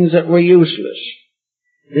things that were useless?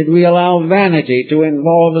 Did we allow vanity to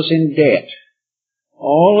involve us in debt?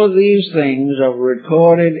 All of these things are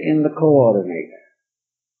recorded in the coordinator.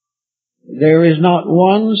 There is not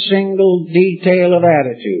one single detail of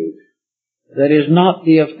attitude that is not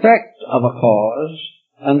the effect of a cause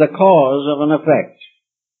and the cause of an effect.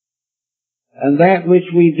 And that which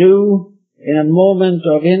we do in a moment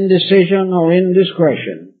of indecision or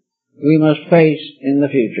indiscretion, we must face in the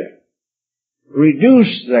future.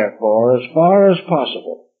 Reduce, therefore, as far as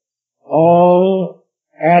possible, all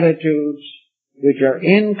attitudes which are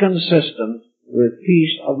inconsistent with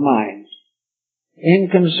peace of mind,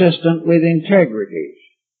 inconsistent with integrity.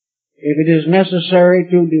 If it is necessary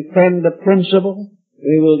to defend a principle,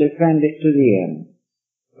 we will defend it to the end.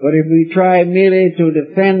 But if we try merely to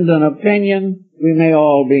defend an opinion, we may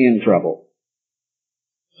all be in trouble.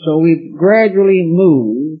 So we gradually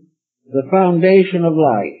move the foundation of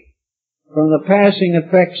life from the passing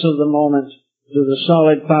effects of the moment to the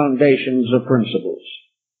solid foundations of principles.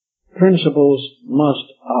 Principles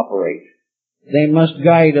must operate. They must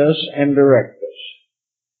guide us and direct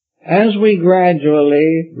us. As we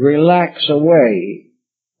gradually relax away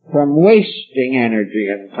from wasting energy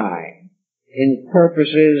and time in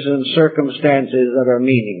purposes and circumstances that are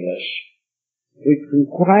meaningless, we can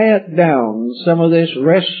quiet down some of this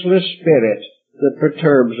restless spirit that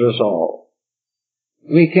perturbs us all.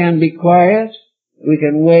 We can be quiet. We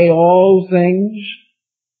can weigh all things.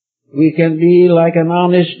 We can be like an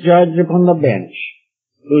honest judge upon the bench,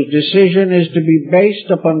 whose decision is to be based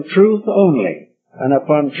upon truth only and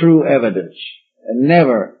upon true evidence, and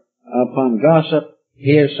never upon gossip,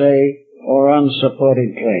 hearsay, or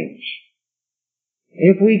unsupported claims.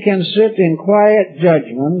 If we can sit in quiet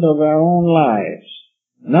judgment of our own lives,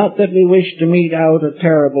 not that we wish to mete out a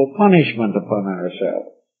terrible punishment upon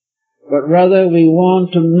ourselves, but rather we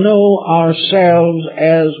want to know ourselves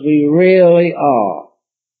as we really are,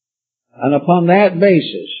 and upon that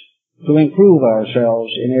basis to improve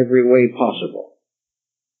ourselves in every way possible.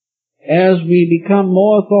 As we become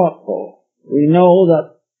more thoughtful, we know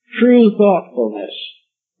that true thoughtfulness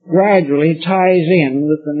gradually ties in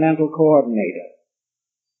with the mental coordinator.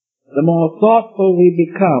 The more thoughtful we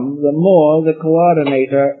become, the more the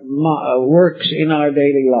coordinator works in our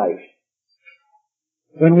daily life.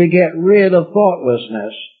 When we get rid of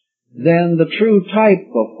thoughtlessness, then the true type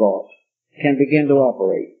of thought can begin to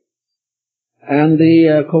operate. And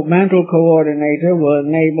the mental coordinator will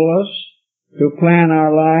enable us to plan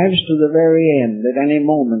our lives to the very end at any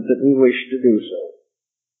moment that we wish to do so.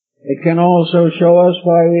 It can also show us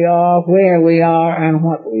why we are, where we are, and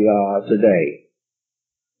what we are today.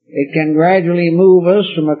 It can gradually move us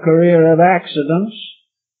from a career of accidents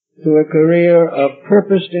to a career of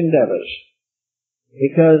purposed endeavors.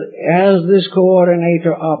 Because as this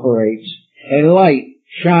coordinator operates, a light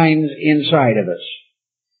shines inside of us.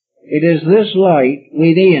 It is this light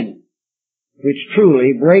within which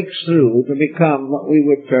truly breaks through to become what we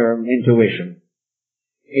would term intuition.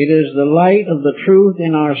 It is the light of the truth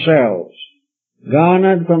in ourselves,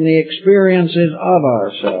 garnered from the experiences of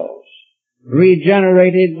ourselves,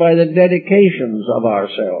 regenerated by the dedications of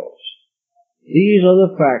ourselves. These are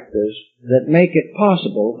the factors that make it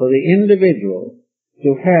possible for the individual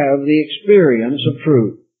to have the experience of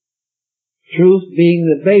truth. Truth being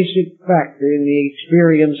the basic factor in the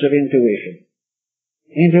experience of intuition.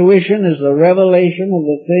 Intuition is the revelation of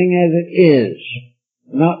the thing as it is,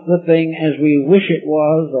 not the thing as we wish it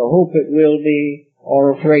was or hope it will be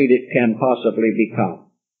or afraid it can possibly become.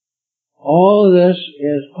 All of this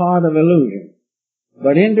is part of illusion,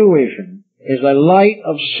 but intuition is a light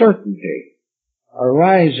of certainty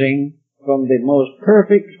arising from the most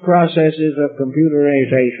perfect processes of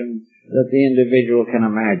computerization that the individual can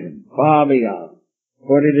imagine, far beyond.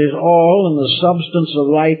 For it is all in the substance of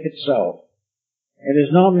life itself. It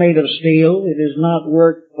is not made of steel. It is not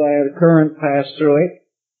worked by a current passed through it.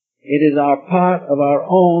 It is our part of our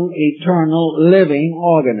own eternal living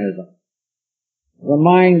organism. The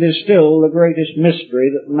mind is still the greatest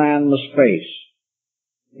mystery that man must face,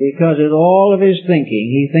 because in all of his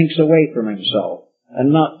thinking he thinks away from himself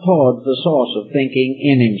and not towards the source of thinking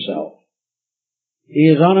in himself. He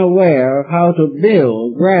is unaware of how to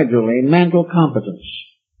build gradually mental competence.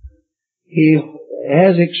 He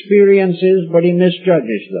has experiences, but he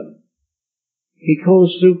misjudges them. He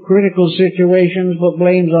goes through critical situations but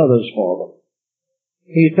blames others for them.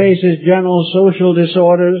 He faces general social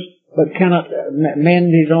disorders but cannot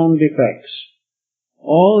mend his own defects.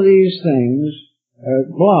 All these things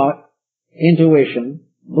block intuition,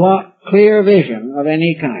 block clear vision of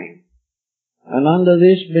any kind. And under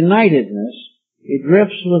this benightedness, he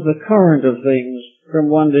drifts with the current of things from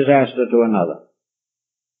one disaster to another.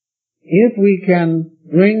 If we can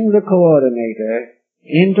bring the coordinator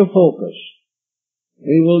into focus,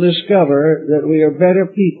 we will discover that we are better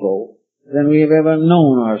people than we have ever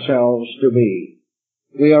known ourselves to be.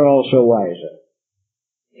 We are also wiser.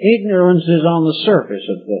 Ignorance is on the surface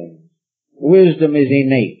of things. Wisdom is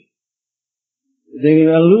innate.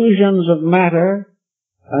 The illusions of matter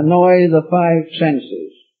annoy the five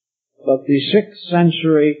senses, but the sixth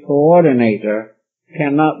sensory coordinator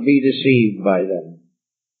cannot be deceived by them.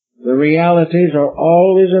 The realities are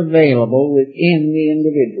always available within the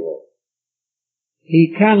individual.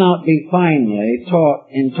 He cannot be finally taught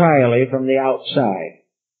entirely from the outside.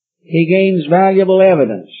 He gains valuable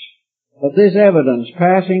evidence, but this evidence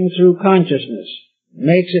passing through consciousness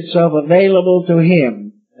makes itself available to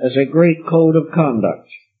him as a great code of conduct,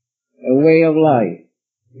 a way of life,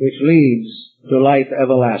 which leads to life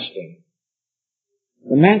everlasting.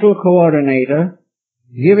 The mental coordinator,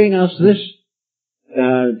 giving us this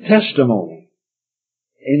testimony,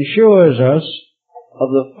 ensures us of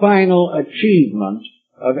the final achievement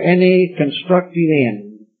of any constructive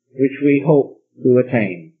end which we hope to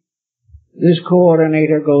attain. This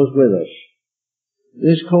coordinator goes with us.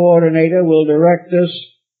 This coordinator will direct us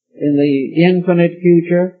in the infinite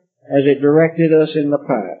future as it directed us in the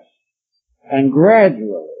past. And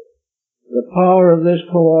gradually, the power of this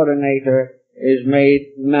coordinator is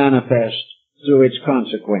made manifest through its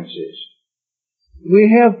consequences.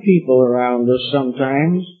 We have people around us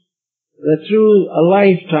sometimes that through a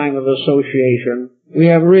lifetime of association we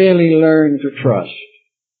have really learned to trust.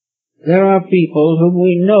 There are people whom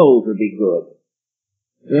we know to be good.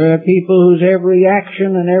 There are people whose every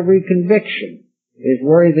action and every conviction is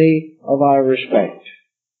worthy of our respect.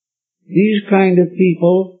 These kind of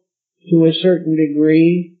people, to a certain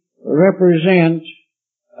degree, represent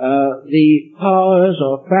the powers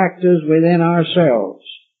or factors within ourselves.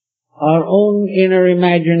 Our own inner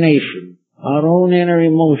imagination, our own inner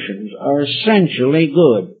emotions are essentially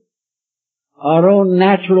good. Our own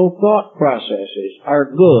natural thought processes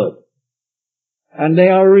are good, and they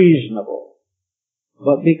are reasonable.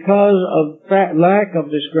 But because of lack of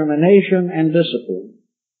discrimination and discipline,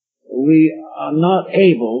 we are not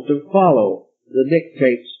able to follow the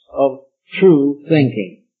dictates of true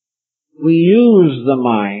thinking. We use the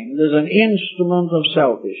mind as an instrument of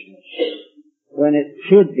selfishness, when it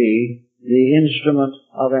should be the instrument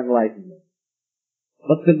of enlightenment.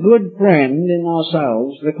 But the good friend in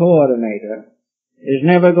ourselves, the coordinator, is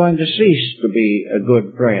never going to cease to be a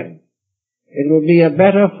good friend. It will be a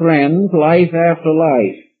better friend life after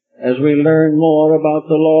life as we learn more about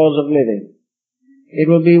the laws of living. It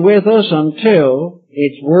will be with us until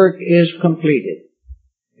its work is completed.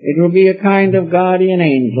 It will be a kind of guardian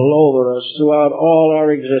angel over us throughout all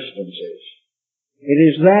our existences. It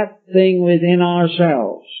is that thing within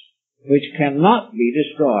ourselves which cannot be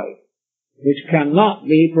destroyed, which cannot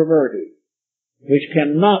be perverted, which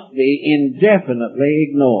cannot be indefinitely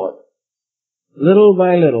ignored. Little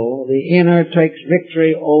by little, the inner takes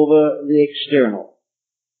victory over the external.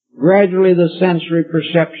 Gradually, the sensory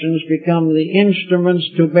perceptions become the instruments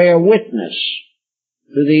to bear witness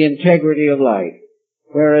to the integrity of life,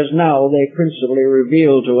 whereas now they principally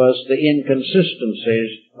reveal to us the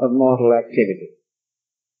inconsistencies of mortal activity.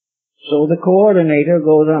 So the coordinator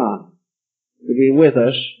goes on to be with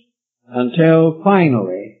us until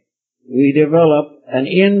finally we develop an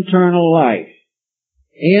internal life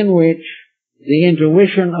in which the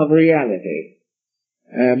intuition of reality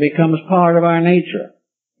becomes part of our nature.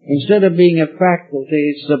 Instead of being a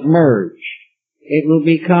faculty submerged, it will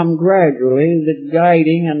become gradually the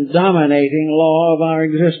guiding and dominating law of our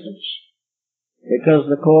existence, because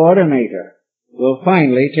the coordinator will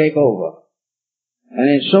finally take over, and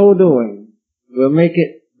in so doing will make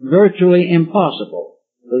it virtually impossible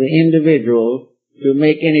for the individual to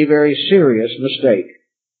make any very serious mistake.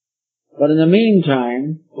 But in the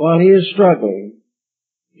meantime, while he is struggling,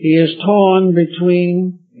 he is torn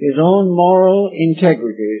between his own moral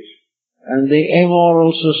integrities and the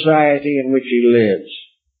immoral society in which he lives.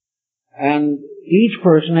 And each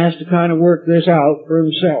person has to kind of work this out for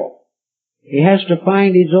himself. He has to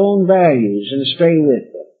find his own values and stay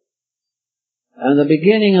with them. And the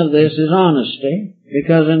beginning of this is honesty,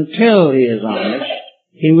 because until he is honest,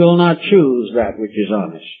 he will not choose that which is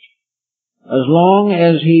honest. As long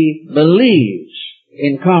as he believes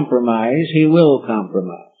in compromise, he will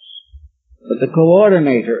compromise. But the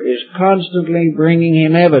coordinator is constantly bringing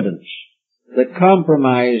him evidence that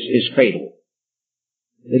compromise is fatal,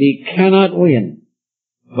 that he cannot win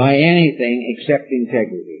by anything except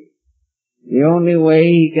integrity. The only way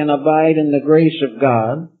he can abide in the grace of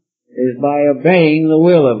God is by obeying the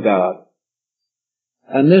will of God.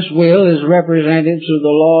 And this will is represented through the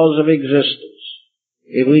laws of existence.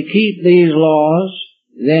 If we keep these laws,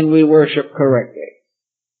 then we worship correctly.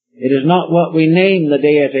 It is not what we name the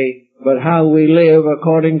deity, but how we live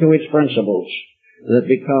according to its principles that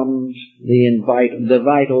becomes the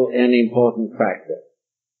vital and important factor.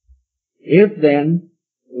 If then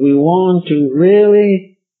we want to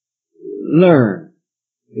really learn,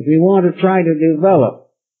 if we want to try to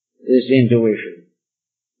develop this intuition,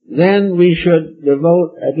 then we should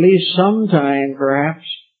devote at least some time, perhaps,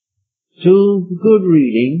 to good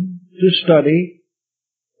reading, to study,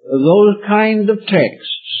 those kind of texts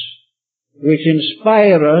which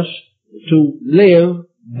inspire us to live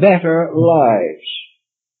better lives.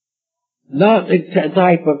 Not a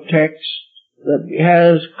type of text that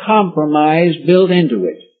has compromise built into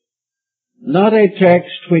it. Not a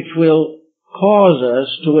text which will cause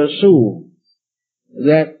us to assume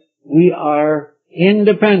that we are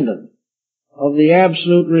independent of the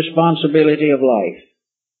absolute responsibility of life.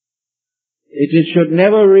 It should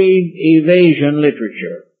never read evasion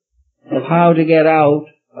literature of how to get out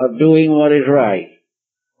of doing what is right,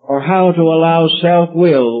 or how to allow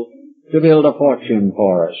self-will to build a fortune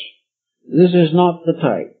for us. This is not the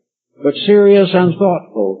type, but serious and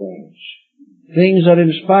thoughtful things that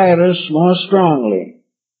inspire us more strongly,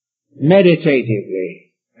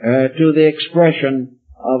 meditatively, to the expression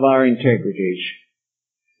of our integrities.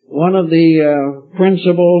 One of the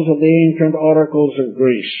principles of the ancient oracles of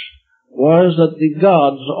Greece was that the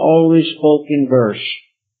gods always spoke in verse.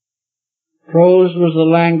 Prose was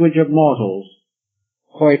the language of mortals,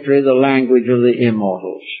 poetry the language of the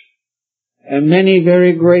immortals. And many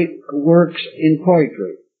very great works in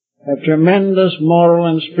poetry have tremendous moral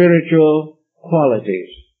and spiritual qualities,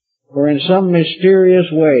 for in some mysterious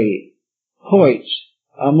way, poets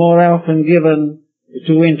are more often given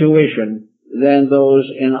to intuition than those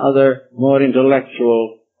in other more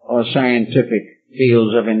intellectual or scientific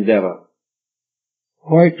fields of endeavor.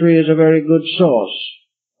 Poetry is a very good source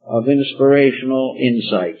of inspirational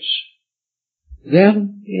insights.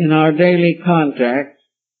 Then, in our daily contact,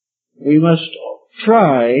 we must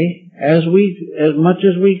try, as much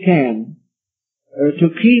as we can, to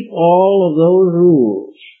keep all of those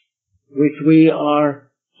rules which we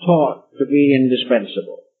are taught to be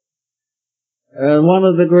indispensable. One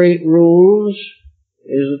of the great rules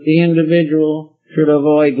is that the individual should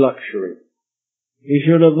avoid luxury. He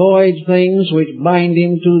should avoid things which bind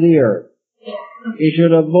him to the earth. He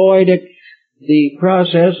should avoid the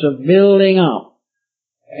process of building up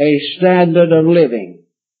a standard of living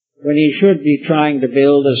when he should be trying to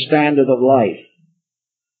build a standard of life.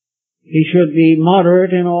 He should be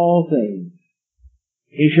moderate in all things.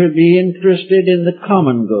 He should be interested in the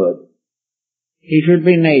common good. He should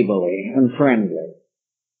be neighborly and friendly.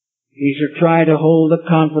 He should try to hold the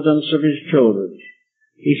confidence of his children.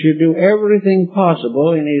 He should do everything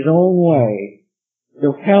possible in his own way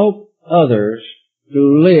to help others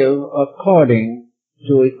to live according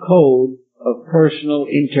to a code of personal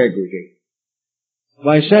integrity.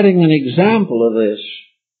 By setting an example of this,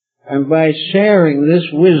 and by sharing this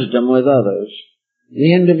wisdom with others,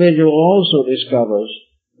 the individual also discovers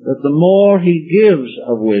that the more he gives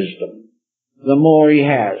of wisdom, the more he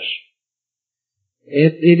has.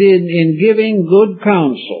 In giving good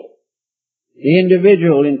counsel, the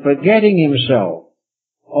individual, in forgetting himself,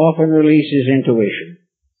 often releases intuition.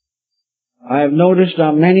 I have noticed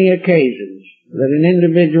on many occasions that an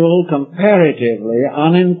individual comparatively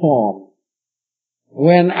uninformed,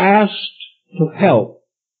 when asked to help,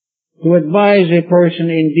 to advise a person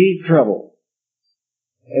in deep trouble,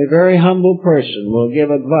 a very humble person will give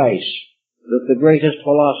advice that the greatest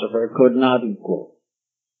philosopher could not equal.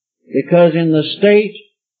 Because in the state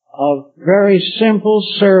of very simple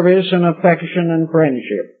service and affection and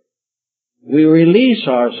friendship, we release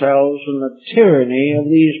ourselves from the tyranny of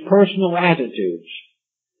these personal attitudes.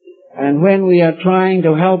 And when we are trying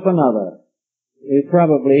to help another, we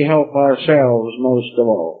probably help ourselves most of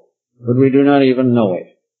all, but we do not even know it.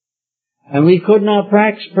 And we could not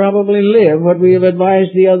probably live what we have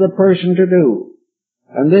advised the other person to do.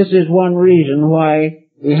 And this is one reason why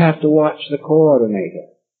we have to watch the coordinator.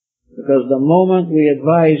 Because the moment we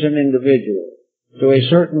advise an individual to a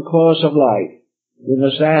certain course of life, we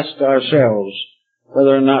must ask ourselves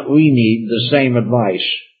whether or not we need the same advice.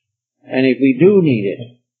 And if we do need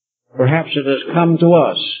it, perhaps it has come to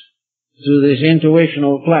us through this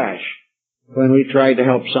intuitional flash when we try to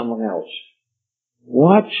help someone else.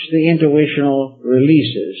 Watch the intuitional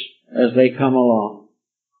releases as they come along.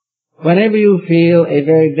 Whenever you feel a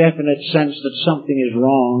very definite sense that something is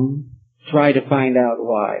wrong, try to find out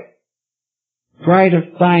why. Try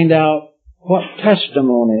to find out what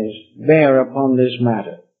testimonies bear upon this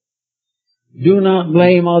matter. Do not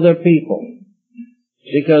blame other people,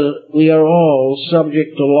 because we are all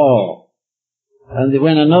subject to law. And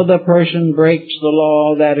when another person breaks the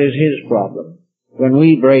law, that is his problem. When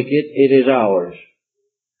we break it, it is ours.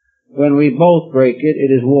 When we both break it,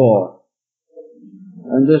 it is war.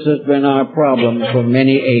 And this has been our problem for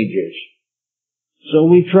many ages. So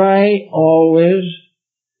we try always,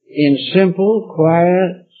 in simple,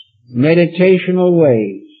 quiet, meditational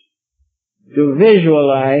ways, to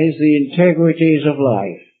visualize the integrities of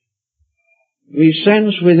life. We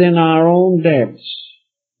sense within our own depths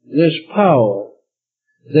this power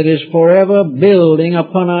that is forever building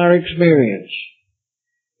upon our experience.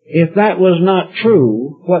 If that was not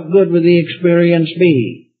true, what good would the experience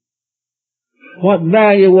be? What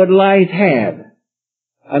value would life have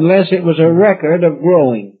unless it was a record of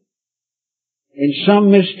growing? In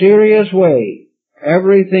some mysterious way,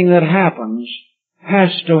 everything that happens has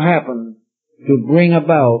to happen to bring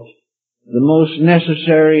about the most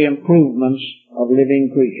necessary improvements of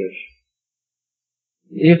living creatures.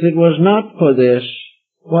 If it was not for this,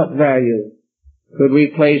 what value could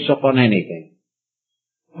we place upon anything?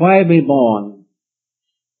 Why be born?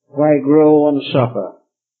 Why grow and suffer?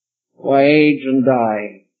 Why age and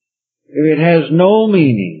die? If it has no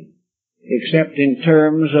meaning except in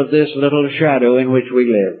terms of this little shadow in which we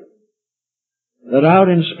live. That out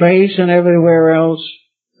in space and everywhere else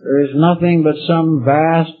there is nothing but some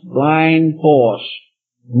vast blind force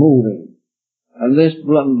moving. And this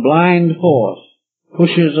blind force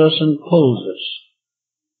pushes us and pulls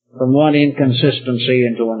us from one inconsistency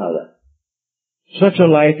into another. Such a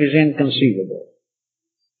life is inconceivable.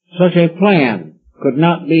 Such a plan could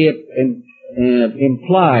not be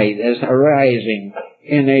implied as arising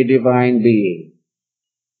in a divine being.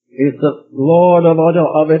 If the Lord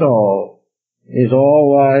of it all is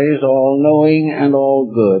all wise, all knowing, and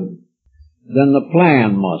all good, then the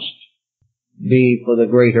plan must be for the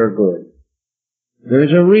greater good. There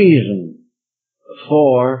is a reason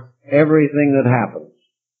for everything that happens.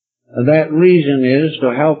 And that reason is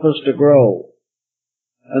to help us to grow.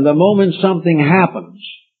 And the moment something happens,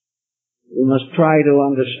 we must try to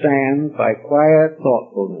understand by quiet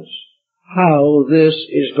thoughtfulness how this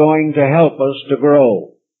is going to help us to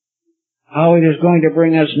grow, how it is going to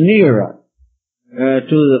bring us nearer to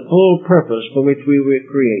the full purpose for which we were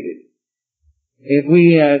created. If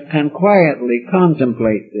we can quietly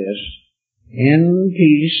contemplate this in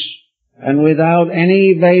peace and without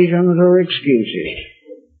any evasions or excuses,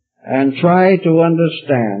 and try to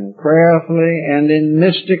understand prayerfully and in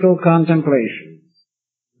mystical contemplation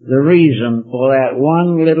the reason for that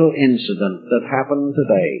one little incident that happened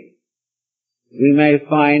today, we may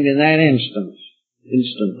find in that instant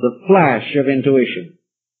the flash of intuition.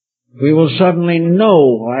 We will suddenly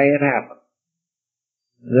know why it happened.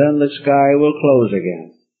 Then the sky will close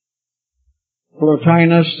again.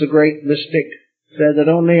 Plotinus, the great mystic, said that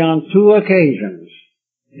only on 2 occasions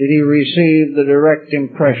did he receive the direct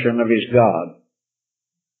impression of his God.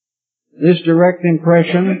 This direct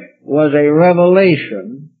impression was a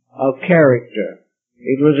revelation of character.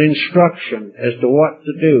 It was instruction as to what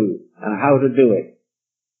to do and how to do it.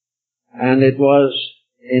 And it was,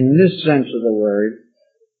 in this sense of the word,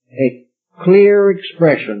 a clear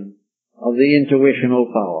expression of the intuitional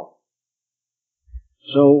power.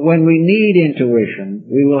 So when we need intuition,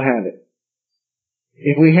 we will have it.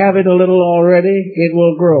 If we have it a little already, it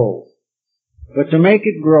will grow. But to make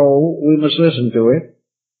it grow, we must listen to it.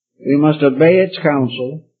 We must obey its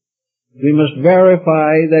counsel. We must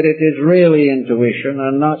verify that it is really intuition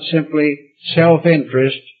and not simply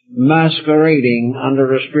self-interest masquerading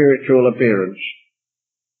under a spiritual appearance.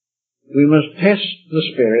 We must test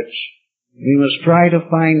the spirits. We must try to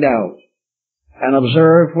find out and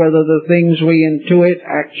observe whether the things we intuit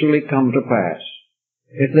actually come to pass.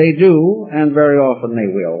 If they do, and very often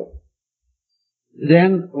they will,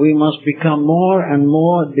 then we must become more and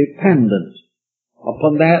more dependent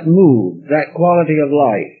upon that mood, that quality of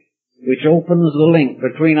life, which opens the link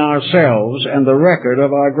between ourselves and the record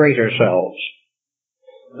of our greater selves.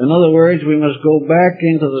 In other words, we must go back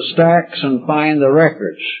into the stacks and find the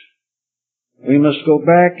records. We must go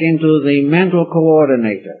back into the mental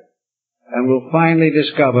coordinator, and we'll finally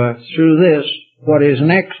discover through this what is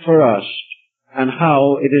next for us and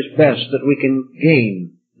how it is best that we can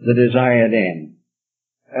gain the desired end.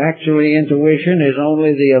 Actually, intuition is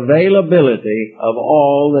only the availability of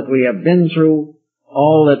all that we have been through,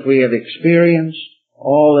 all that we have experienced,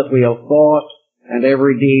 all that we have thought, and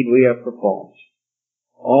every deed we have performed.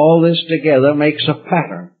 All this together makes a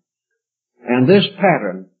pattern, and this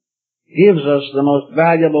pattern gives us the most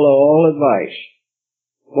valuable of all advice,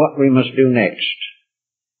 what we must do next.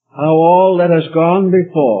 How all that has gone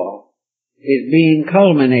before is being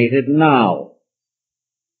culminated now,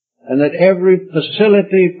 and that every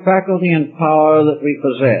facility, faculty, and power that we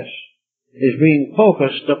possess is being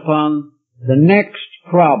focused upon the next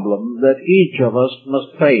problem that each of us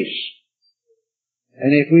must face.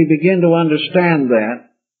 And if we begin to understand that,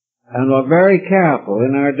 and are very careful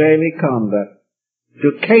in our daily conduct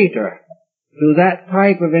to cater to that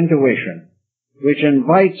type of intuition which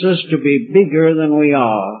invites us to be bigger than we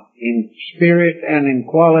are in spirit and in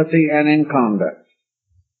quality and in conduct,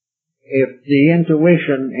 If the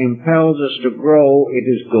intuition impels us to grow, it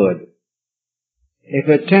is good. If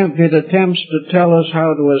it attempts to tell us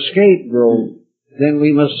how to escape growth, then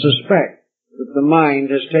we must suspect that the mind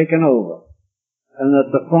has taken over and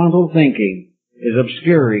that the frontal thinking is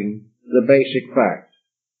obscuring the basic fact.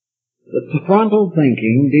 The frontal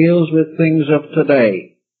thinking deals with things of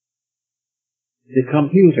today. The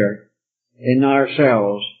computer in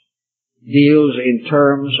ourselves deals in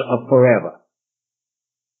terms of forever.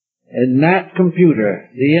 In that computer,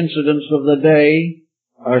 the incidents of the day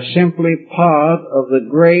are simply part of the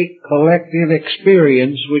great collective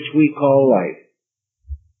experience which we call life.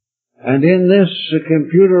 And in this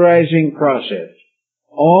computerizing process,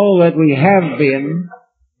 all that we have been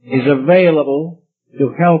is available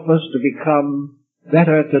to help us to become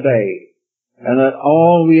better today, and that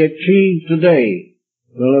all we achieve today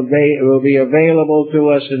will be available to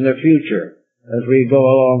us in the future as we go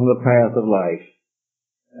along the path of life.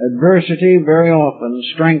 Adversity very often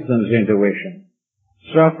strengthens intuition.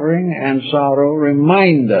 Suffering and sorrow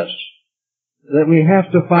remind us that we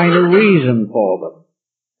have to find a reason for them.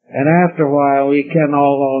 And after a while, we can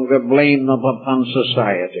no longer blame them upon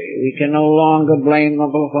society. We can no longer blame them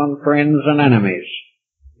upon friends and enemies.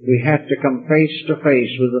 We have to come face to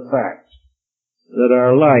face with the fact that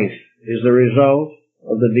our life is the result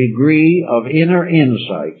of the degree of inner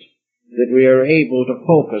insight that we are able to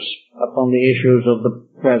focus upon the issues of the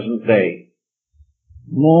present day.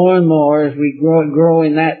 More and more as we grow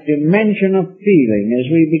in that dimension of feeling,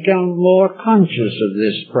 as we become more conscious of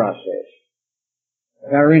this process,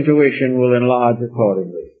 our intuition will enlarge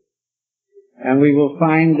accordingly. And we will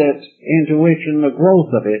find that intuition, the growth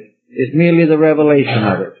of it, is merely the revelation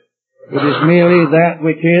of it. It is merely that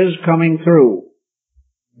which is coming through,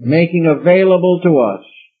 making available to us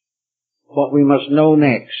what we must know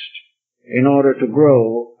next in order to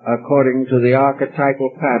grow according to the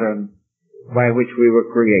archetypal pattern by which we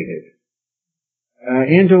were created.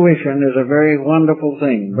 Intuition is a very wonderful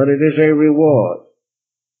thing, but it is a reward.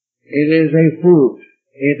 It is a fruit.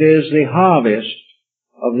 It is the harvest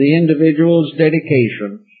of the individual's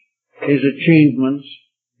dedication, his achievements,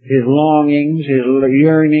 his longings, his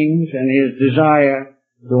yearnings, and his desire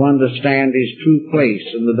to understand his true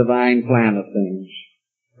place in the divine plan of things.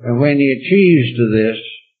 And when he achieves to this,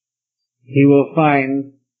 he will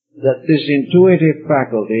find that this intuitive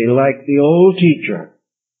faculty, like the old teacher,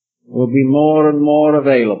 will be more and more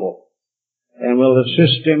available and will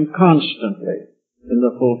assist him constantly in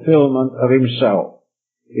the fulfillment of himself.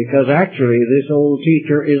 Because actually this old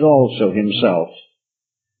teacher is also himself.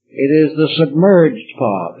 It is the submerged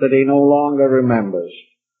part that he no longer remembers.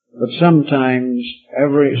 But sometime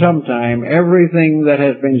everything that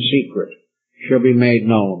has been secret shall be made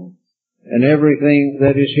known, and everything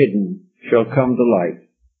that is hidden shall come to light.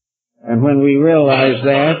 And when we realize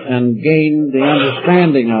that and gain the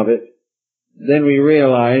understanding of it, then we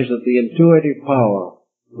realize that the intuitive power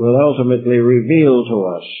will ultimately reveal to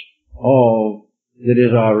us all that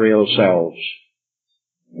is our real selves.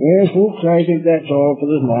 Well, folks, I think that's all for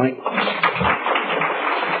this morning.